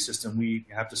 like in any system, we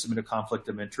have to submit a conflict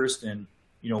of interest. And,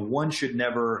 one should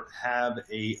never have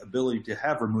a ability to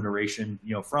have remuneration,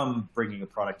 from bringing a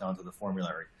product onto the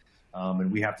formulary.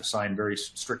 And we have to sign very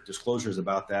strict disclosures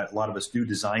about that. A lot of us do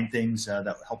design things that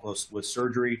help us with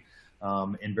surgery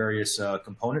in various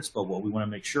components, but what we want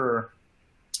to make sure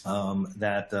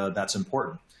that that's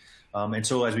important. And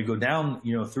so as we go down,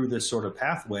 through this sort of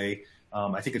pathway,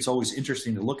 I think it's always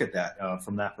interesting to look at that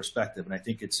from that perspective. And I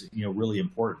think it's, really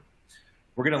important.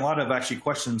 We're getting a lot of actually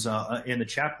questions in the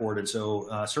chat board. And so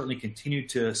certainly continue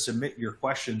to submit your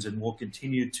questions, and we'll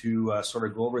continue to sort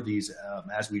of go over these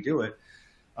as we do it.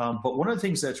 But one of the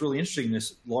things that's really interesting,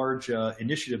 this large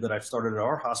initiative that I've started at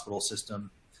our hospital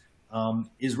system,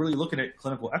 is really looking at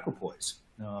clinical equipoise.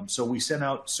 So we sent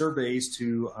out surveys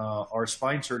to our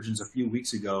spine surgeons a few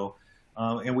weeks ago,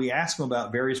 and we asked them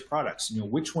about various products.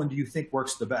 Which one do you think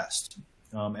works the best?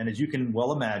 And as you can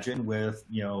well imagine, with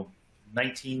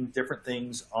 19 different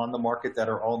things on the market that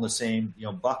are all in the same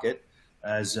bucket,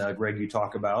 as Greg, you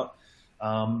talk about,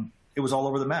 it was all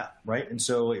over the map, right? And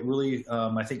so it really,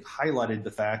 I think, highlighted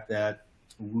the fact that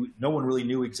no one really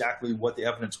knew exactly what the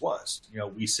evidence was.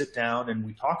 We sit down and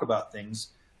we talk about things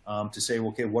to say,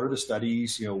 okay, what are the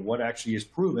studies? What actually is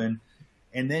proven?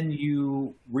 And then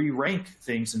you re-rank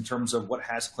things in terms of what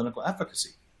has clinical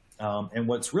efficacy. And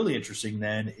what's really interesting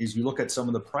then is you look at some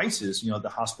of the prices, the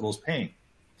hospital's paying.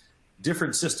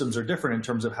 Different systems are different in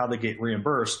terms of how they get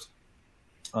reimbursed.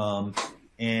 I'm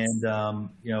going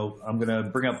to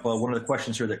bring up one of the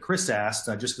questions here that Chris asked,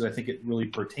 just because I think it really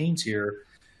pertains here.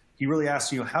 He really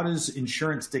asked, how does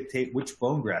insurance dictate which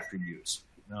bone graft you use?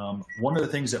 One of the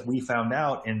things that we found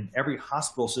out, and every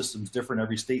hospital system's different,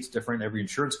 every state's different, every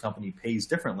insurance company pays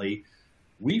differently.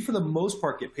 We, for the most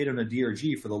part, get paid on a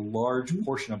DRG for the large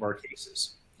portion of our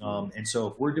cases. And so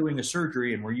if we're doing a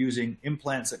surgery and we're using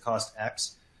implants that cost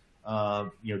X,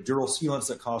 dural sealants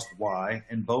that cost Y,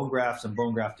 and bone grafts and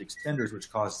bone graft extenders,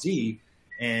 which cost Z,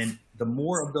 and the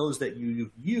more of those that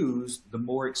you use, the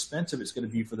more expensive it's going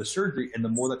to be for the surgery, and the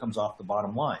more that comes off the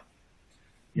bottom line.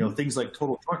 Things like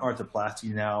total joint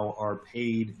arthroplasty now are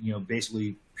paid,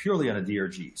 basically purely on a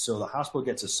DRG. So the hospital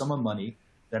gets a sum of money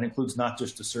that includes not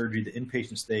just the surgery, the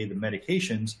inpatient stay, the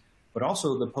medications, but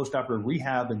also the postoperative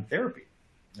rehab and therapy.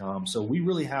 So we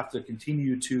really have to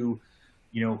continue to,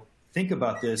 think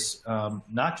about this,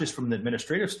 not just from the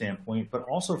administrative standpoint, but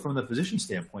also from the physician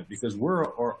standpoint, because we're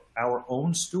our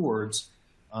own stewards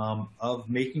of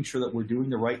making sure that we're doing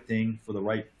the right thing for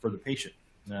the patient.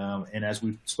 And as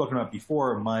we've spoken about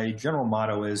before, my general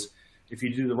motto is, if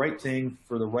you do the right thing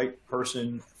for the right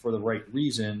person for the right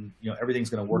reason, everything's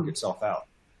going to work itself out.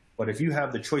 But if you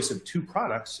have the choice of two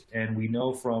products, and we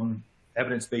know from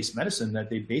evidence-based medicine that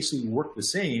they basically work the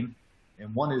same,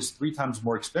 and one is 3 times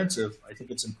more expensive, I think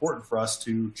it's important for us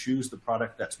to choose the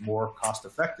product that's more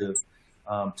cost-effective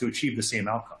to achieve the same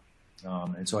outcome.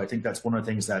 And so I think that's one of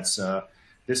the things that's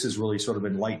this has really sort of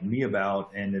enlightened me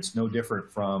about, and it's no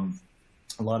different from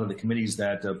a lot of the committees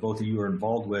that both of you are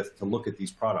involved with to look at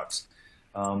these products.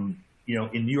 In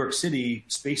New York City,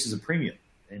 space is a premium.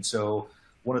 And so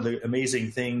one of the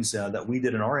amazing things that we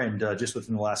did on our end just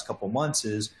within the last couple of months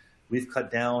is we've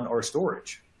cut down our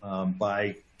storage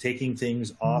by taking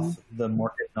things off the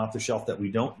market and off the shelf that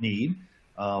we don't need.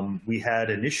 We're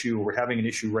having an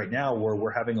issue right now where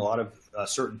we're having a lot of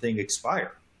certain things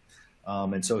expire.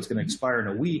 And so it's going to expire in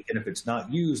a week. And if it's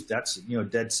not used, that's,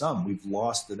 dead sum. We've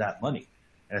lost that money.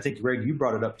 And I think, Greg, you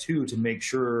brought it up too, to make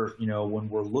sure, when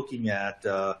we're looking at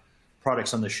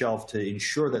products on the shelf, to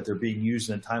ensure that they're being used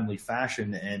in a timely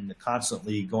fashion and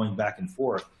constantly going back and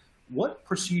forth. What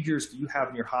procedures do you have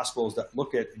in your hospitals that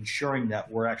look at ensuring that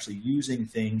we're actually using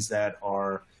things that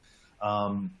are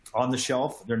on the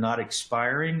shelf, they're not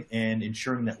expiring, and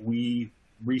ensuring that we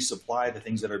resupply the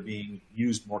things that are being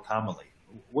used more commonly?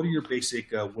 What are your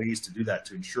basic ways to do that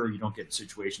to ensure you don't get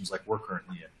situations like we're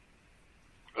currently in?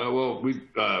 Well, we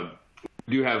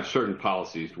do have certain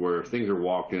policies where if things are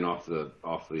walked in off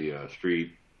the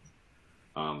street,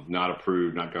 not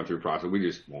approved, not gone through a process, we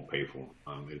just won't pay for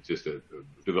them. It's just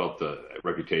developed a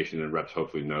reputation, and reps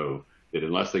hopefully know that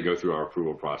unless they go through our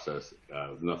approval process,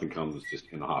 nothing comes just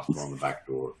in the hospital on the back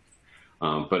door.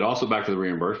 But also back to the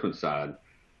reimbursement side,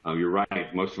 you're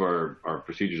right, most of our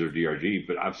procedures are DRG,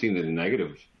 but I've seen the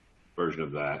negative version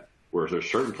of that, where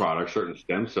there's certain products, certain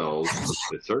stem cells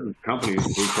that certain companies,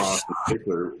 Blue Cross in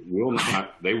particular, will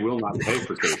not pay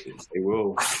for cases. They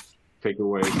will take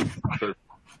away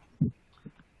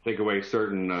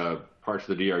certain parts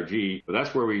of the DRG, but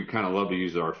that's where we kind of love to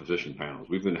use our physician panels.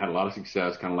 We've had a lot of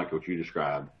success, kind of like what you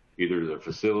described, either the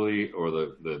facility or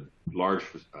the large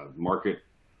market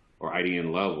or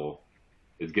IDN level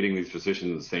is getting these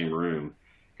physicians in the same room.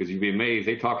 Because you'd be amazed,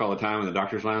 they talk all the time in the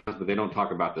doctor's lounge, but they don't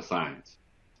talk about the science.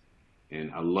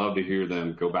 And I love to hear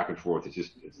them go back and forth. It's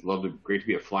great to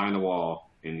be a fly on the wall,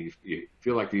 and you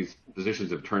feel like these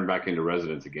physicians have turned back into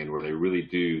residents again, where they really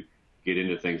do get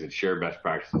into things and share best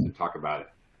practices and talk about it.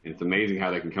 And it's amazing how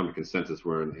they can come to consensus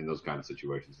where in those kind of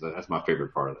situations. That's my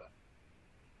favorite part of that.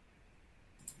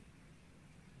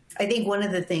 I think one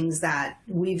of the things that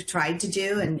we've tried to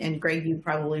do, and Greg, you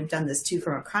probably have done this too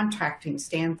from a contracting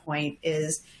standpoint,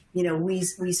 is,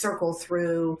 we circle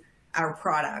through our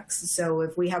products. So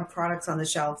if we have products on the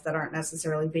shelf that aren't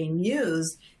necessarily being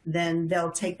used, then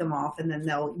they'll take them off and then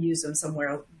they'll use them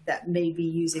somewhere that may be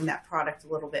using that product a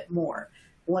little bit more.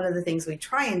 One of the things we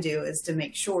try and do is to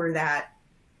make sure that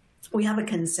we have a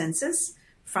consensus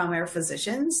from our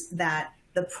physicians that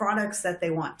the products that they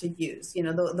want to use,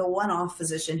 the one-off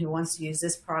physician who wants to use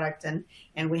this product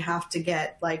and we have to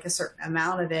get like a certain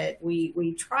amount of it,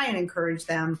 we try and encourage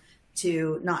them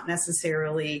to not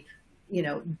necessarily,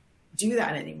 do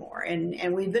that anymore.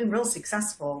 And we've been real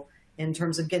successful in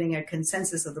terms of getting a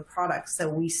consensus of the products. So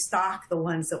we stock the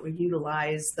ones that we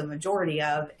utilize the majority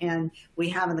of, and we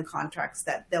have in the contracts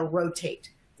that they'll rotate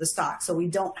the stock. So we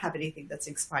don't have anything that's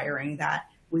expiring that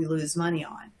we lose money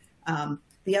on.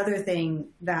 The other thing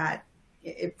that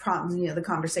the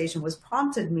conversation was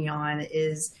prompted me on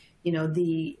is,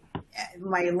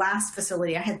 my last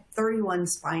facility, I had 31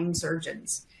 spine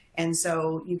surgeons. And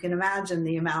so you can imagine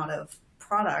the amount of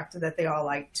product that they all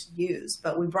like to use.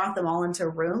 But we brought them all into a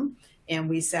room and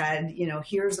we said,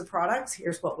 here's the products,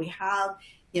 here's what we have.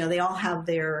 They all have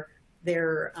their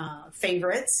their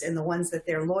favorites and the ones that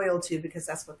they're loyal to because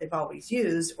that's what they've always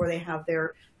used, or they have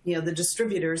their, the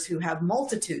distributors who have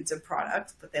multitudes of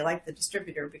products, but they like the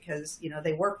distributor because,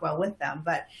 they work well with them.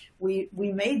 But we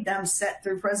made them sit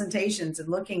through presentations and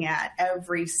looking at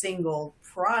every single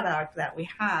product that we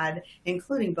had,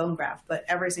 including bone graft, but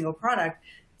every single product,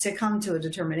 to come to a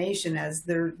determination as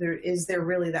is there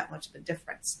really that much of a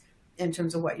difference in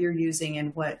terms of what you're using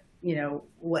and what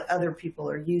other people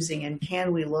are using, and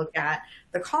can we look at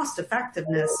the cost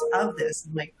effectiveness of this?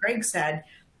 Like Greg said,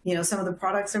 some of the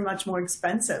products are much more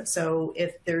expensive. So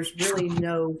if there's really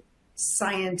no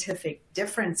scientific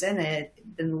difference in it,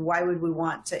 then why would we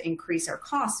want to increase our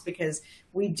costs? Because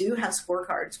we do have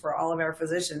scorecards for all of our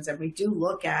physicians, and we do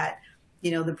look at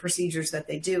the procedures that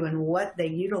they do and what they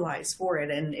utilize for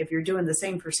it. And if you're doing the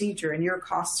same procedure and your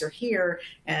costs are here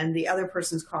and the other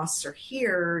person's costs are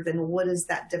here, then what is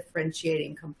that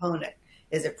differentiating component?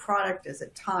 Is it product? Is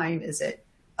it time? Is it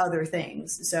other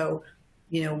things? So,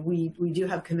 we do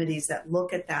have committees that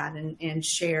look at that and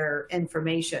share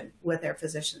information with their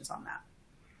physicians on that.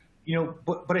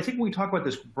 But I think when we talk about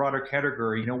this broader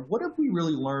category, what have we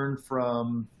really learned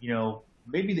from,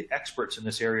 maybe the experts in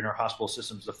this area in our hospital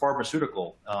systems, the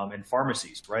pharmaceutical and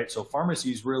pharmacies, right? So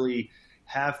pharmacies really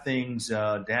have things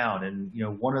down. And,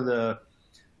 one of the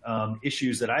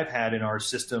issues that I've had in our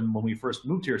system when we first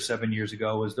moved here 7 years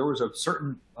ago is there was a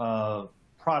certain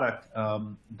product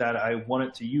that I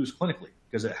wanted to use clinically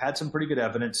because it had some pretty good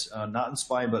evidence, not in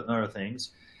spine, but in other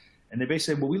things. And they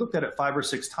basically said, well, we looked at it 5 or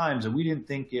 6 times and we didn't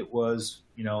think it was,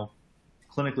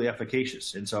 clinically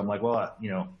efficacious. And so I'm like, well,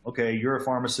 okay, you're a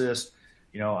pharmacist.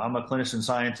 I'm a clinician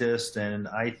scientist, and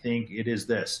I think it is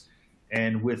this.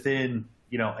 And within,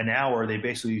 an hour, they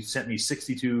basically sent me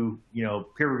 62,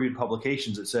 peer-reviewed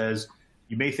publications that says,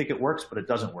 you may think it works, but it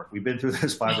doesn't work. We've been through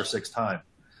this 5 or 6 times.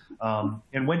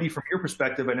 And Wendy, from your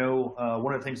perspective, I know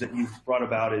one of the things that you've brought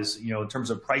about is, in terms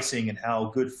of pricing and how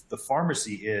good the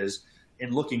pharmacy is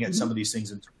in looking at some of these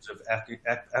things in terms of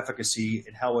efficacy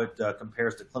and how it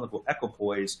compares to clinical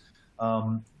equipoise.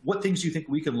 What things do you think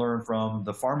we can learn from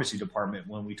the pharmacy department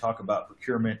when we talk about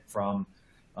procurement from,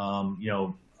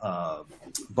 bone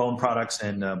products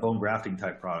and bone grafting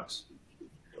type products?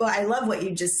 Well, I love what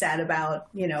you just said about,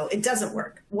 it doesn't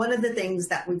work. One of the things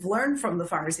that we've learned from the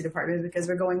pharmacy department, because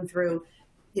we're going through,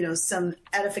 some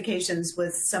edifications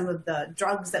with some of the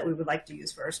drugs that we would like to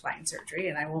use for our spine surgery,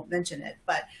 and I won't mention it,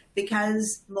 but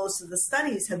because most of the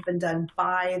studies have been done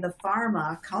by the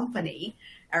pharma company,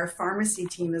 our pharmacy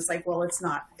team is like, well, it's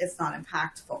not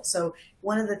impactful. So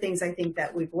one of the things I think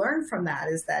that we've learned from that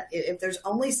is that if there's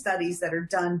only studies that are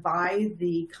done by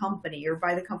the company or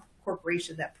by the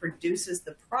corporation that produces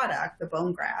the product, the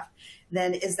bone graft,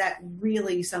 then is that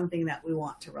really something that we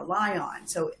want to rely on?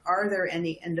 So are there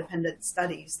any independent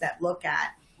studies that look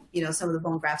at, some of the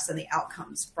bone grafts and the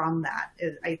outcomes from that,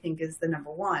 I think is the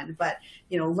number one. But,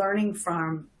 learning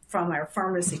from our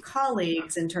pharmacy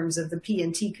colleagues in terms of the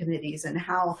P&T committees and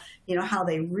how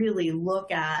they really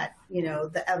look at,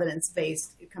 the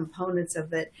evidence-based components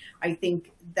of it. I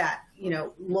think that,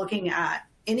 looking at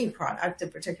any product,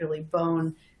 and particularly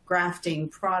bone grafting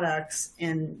products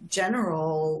in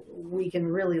general, we can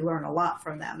really learn a lot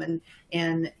from them,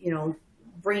 and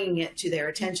bringing it to their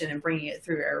attention and bringing it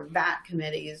through our VAT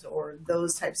committees or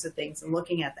those types of things, and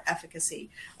looking at the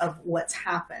efficacy of what's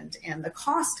happened and the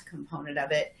cost component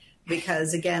of it.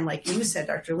 Because again, like you said,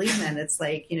 Dr. Lehman, it's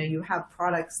like, you have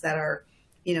products that are,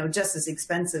 just as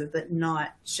expensive, but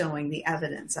not showing the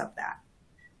evidence of that.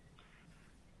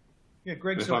 Yeah,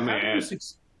 Greg, if so I may add,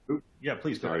 yeah,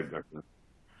 please go sorry, ahead. Dr.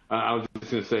 I was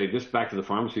just going to say, just back to the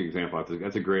pharmacy example, I think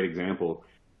that's a great example,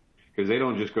 because they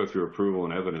don't just go through approval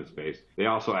and evidence-based. They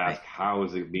also ask, how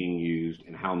is it being used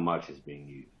and how much is being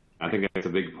used? I think that's a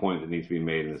big point that needs to be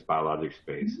made in this biologic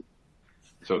space.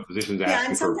 So physicians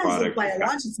asking for a product. Yeah, and sometimes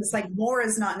with biologics, it's like more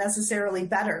is not necessarily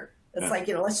better. It's like,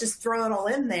 let's just throw it all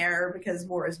in there because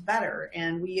more is better.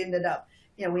 And we end up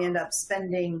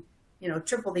spending,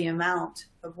 triple the amount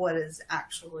of what is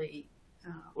actually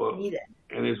needed.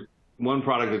 And there's one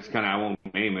product that's kind of, I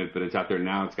won't name it, but it's out there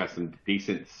now. It's got some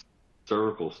decent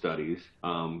cervical studies,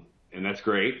 and that's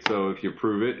great. So if you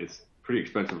approve it, it's pretty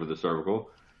expensive for the cervical.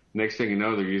 Next thing you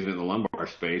know, they're using it in the lumbar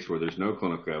space where there's no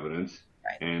clinical evidence,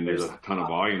 and there's a ton of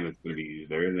volume that's going to be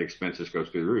used there, and the expense just goes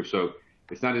through the roof. So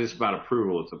it's not just about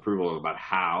approval; it's approval about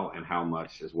how and how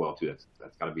much as well too. That's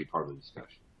got to be part of the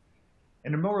discussion.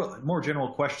 And a more general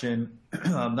question,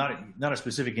 not a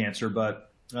specific answer,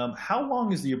 but how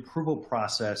long is the approval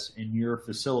process in your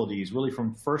facilities, really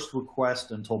from first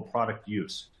request until product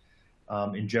use,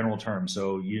 in general terms?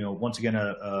 So, once again,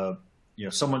 a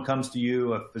someone comes to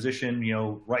you, a physician,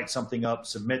 writes something up,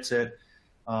 submits it.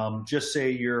 Just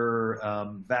say your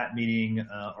VAT meeting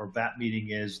or VAT meeting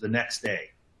is the next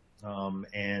day,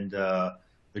 and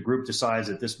the group decides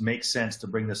that this makes sense to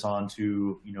bring this on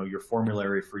to your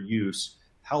formulary for use.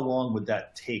 How long would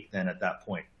that take then at that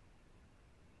point?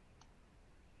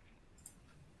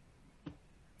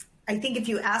 I think if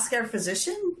you ask our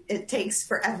physician, it takes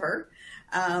forever.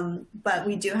 But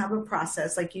we do have a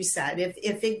process, like you said.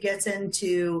 If it gets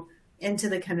into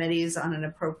the committees on an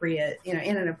appropriate,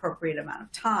 in an appropriate amount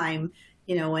of time,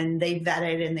 and they vet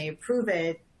it and they approve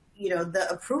it, the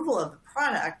approval of the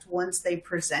product, once they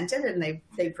present it and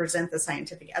they present the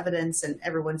scientific evidence and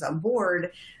everyone's on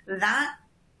board, that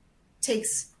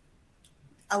takes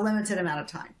a limited amount of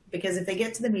time. Because if they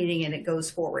get to the meeting and it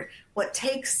goes forward, what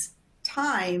takes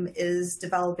time is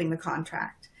developing the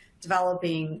contract,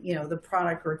 developing, the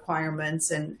product requirements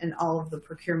and all of the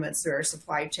procurements through our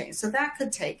supply chain. So that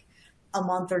could take a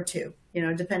month or two,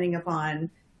 depending upon,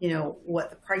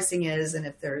 what the pricing is and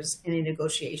if there's any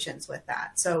negotiations with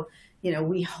that. So,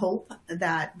 we hope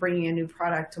that bringing a new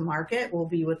product to market will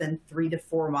be within 3 to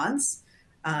 4 months.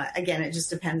 Again, it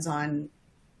just depends on,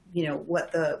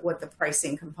 what the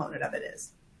pricing component of it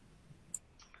is.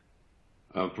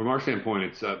 From our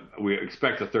standpoint, we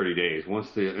expect 30 days. Once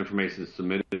the information is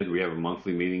submitted, we have a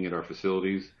monthly meeting at our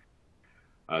facilities.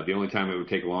 The only time it would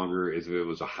take longer is if it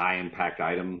was a high impact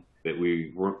item that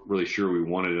we weren't really sure we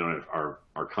wanted it on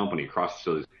our company across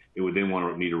facilities. It would then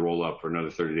need to roll up for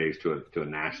another 30 days to a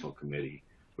national committee,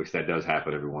 which that does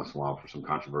happen every once in a while for some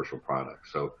controversial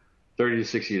products. So 30 to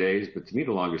 60 days, but to me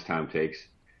the longest time takes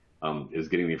is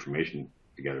getting the information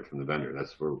together from the vendor.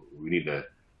 That's where we need to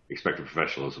expect the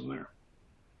professionalism there.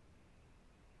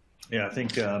 Yeah, I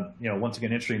think, once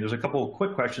again, interesting. There's a couple of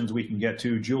quick questions we can get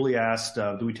to. Julie asked,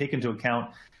 do we take into account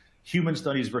human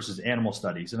studies versus animal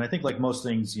studies? And I think like most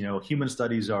things, human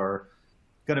studies are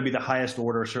going to be the highest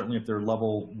order, certainly if they're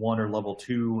level 1 or level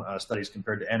 2 studies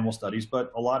compared to animal studies.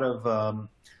 But a lot of,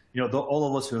 all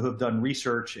of us who have done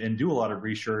research and do a lot of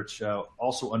research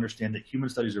also understand that human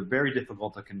studies are very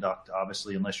difficult to conduct,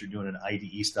 obviously, unless you're doing an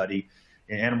IDE study.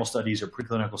 And animal studies or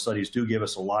preclinical studies do give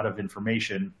us a lot of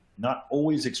information, not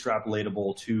always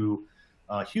extrapolatable to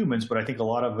humans, but I think a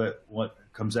lot of it, what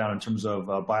comes out in terms of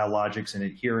biologics and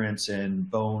adherence and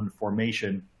bone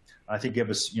formation, I think give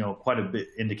us, quite a bit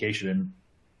indication. And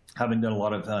having done a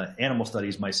lot of animal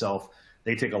studies myself,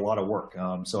 they take a lot of work.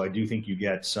 So I do think you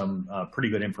get some pretty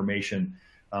good information.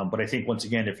 But I think once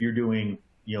again, if you're doing,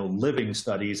 living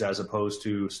studies as opposed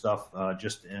to stuff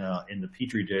just in the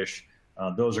Petri dish,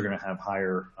 those are going to have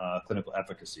higher clinical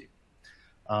efficacy.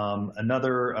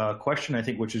 Another question, I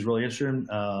think, which is really interesting,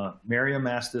 Miriam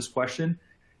asked this question,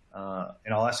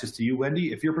 and I'll ask this to you,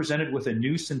 Wendy. If you're presented with a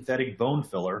new synthetic bone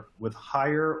filler with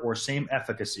higher or same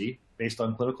efficacy based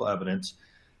on clinical evidence,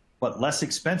 but less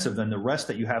expensive than the rest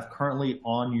that you have currently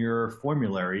on your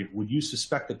formulary, would you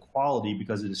suspect the quality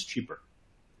because it is cheaper?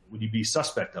 Would you be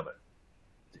suspect of it?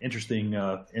 Interesting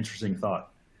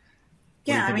thought.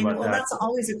 Yeah, I mean, well, that's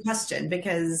always a question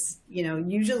because,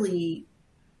 usually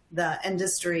the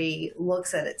industry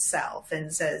looks at itself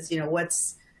and says,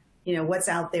 what's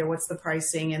out there, what's the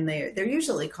pricing, and they're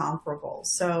usually comparable.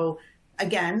 So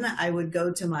again, I would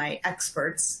go to my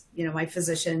experts, my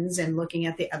physicians, and looking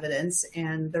at the evidence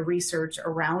and the research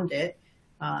around it,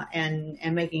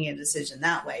 and making a decision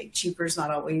that way. Cheaper is not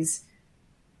always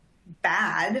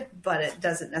bad, but it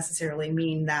doesn't necessarily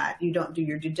mean that you don't do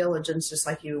your due diligence just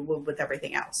like you would with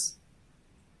everything else.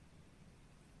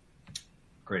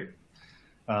 Great.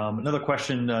 Another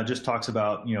question just talks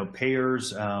about,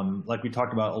 payers. Like we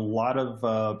talked about, a lot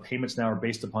of payments now are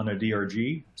based upon a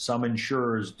DRG. Some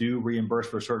insurers do reimburse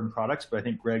for certain products, but I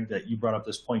think, Greg, that you brought up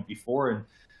this point before, and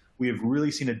we have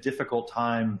really seen a difficult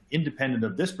time, independent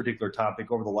of this particular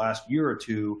topic, over the last year or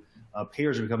two.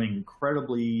 Payers are becoming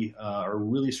incredibly, are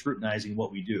really scrutinizing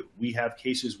what we do. We have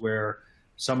cases where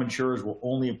some insurers will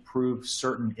only approve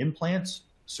certain implants,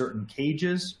 certain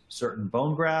cages, certain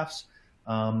bone grafts,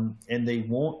 and they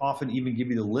won't often even give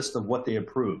you the list of what they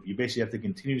approve. You basically have to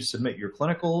continue to submit your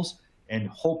clinicals and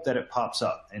hope that it pops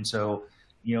up. And so,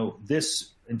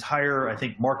 this entire, I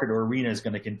think, market or arena is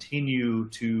going to continue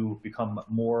to become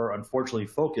more, unfortunately,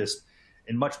 focused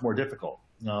and much more difficult.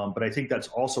 But I think that's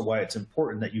also why it's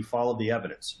important that you follow the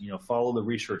evidence, follow the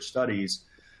research studies,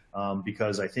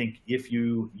 because I think if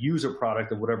you use a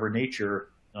product of whatever nature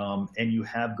and you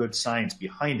have good science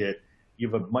behind it, you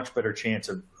have a much better chance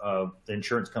of the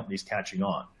insurance companies catching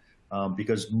on.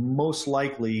 Because most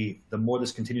likely, the more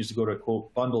this continues to go to,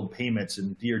 quote, bundled payments,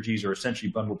 and DRGs are essentially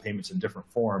bundled payments in different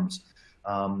forms,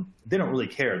 they don't really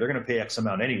care. They're going to pay X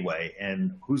amount anyway.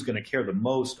 And who's going to care the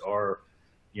most are,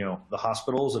 the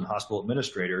hospitals and hospital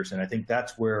administrators. And I think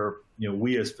that's where,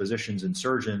 we as physicians and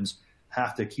surgeons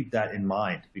have to keep that in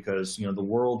mind, because, the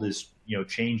world is,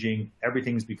 changing.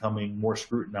 Everything's becoming more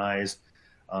scrutinized.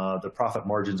 The profit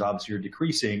margins obviously are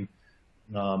decreasing.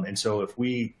 And so if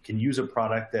we can use a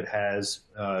product that has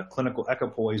clinical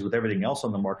equipoise with everything else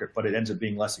on the market, but it ends up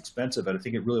being less expensive, I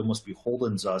think it really almost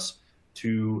beholdens us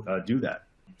to do that.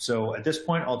 So at this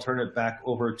point, I'll turn it back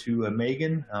over to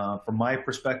Megan. From my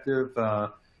perspective, I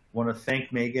want to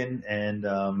thank Megan and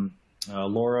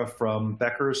Laura from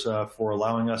Becker's for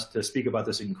allowing us to speak about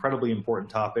this incredibly important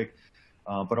topic,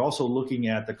 but also looking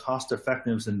at the cost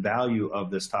effectiveness and value of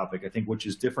this topic, I think, which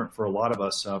is different for a lot of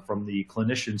us from the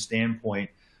clinician standpoint,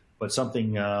 but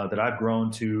something that I've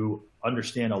grown to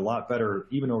understand a lot better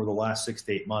even over the last 6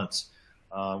 to 8 months.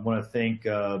 I want to thank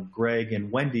Greg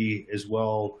and Wendy as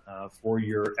well for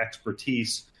your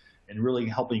expertise and really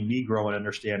helping me grow and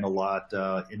understand a lot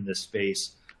in this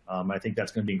space. I think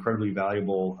that's going to be incredibly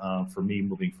valuable for me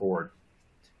moving forward.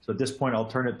 So at this point, I'll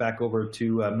turn it back over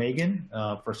to Megan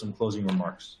for some closing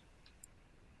remarks.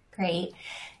 Great.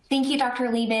 Thank you, Dr.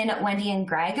 Lehman, Wendy, and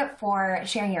Greg for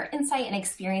sharing your insight and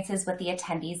experiences with the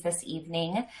attendees this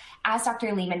evening. As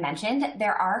Dr. Lehman mentioned,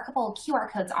 there are a couple of QR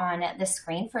codes on the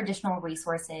screen for additional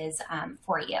resources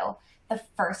for you. The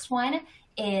first one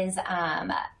is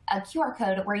a QR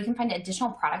code where you can find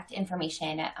additional product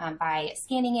information by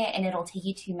scanning it, and it'll take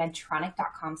you to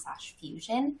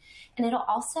medtronic.com/fusion. And it'll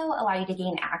also allow you to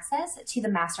gain access to the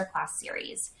masterclass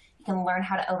series. You can learn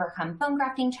how to overcome bone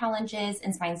grafting challenges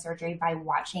in spine surgery by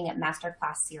watching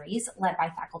masterclass series led by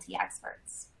faculty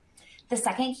experts. The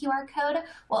second QR code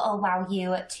will allow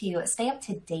you to stay up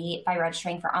to date by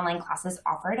registering for online classes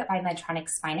offered by Medtronic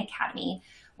Spine Academy,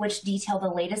 which detail the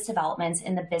latest developments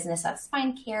in the business of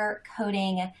spine care,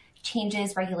 coding,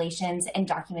 changes, regulations, and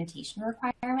documentation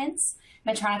requirements.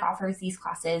 Medtronic offers these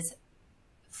classes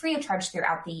free of charge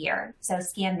throughout the year, so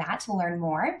scan that to learn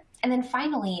more. And then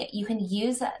finally, you can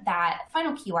use that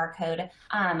final QR code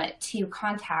to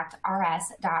contact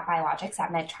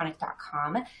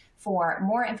rs.biologics@medtronic.com for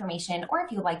more information, or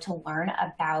if you'd like to learn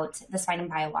about the Spine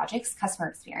and Biologics Customer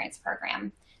Experience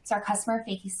Program. It's our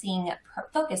customer-facing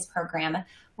focus program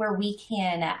where we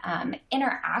can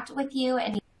interact with you,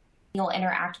 and you'll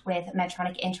interact with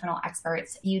Medtronic internal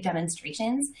experts, view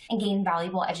demonstrations, and gain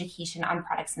valuable education on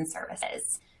products and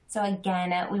services. So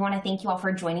again, we want to thank you all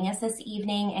for joining us this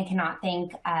evening, and cannot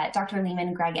thank Dr.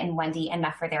 Lehman, Greg, and Wendy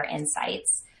enough for their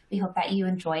insights. We hope that you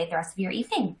enjoy the rest of your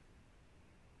evening.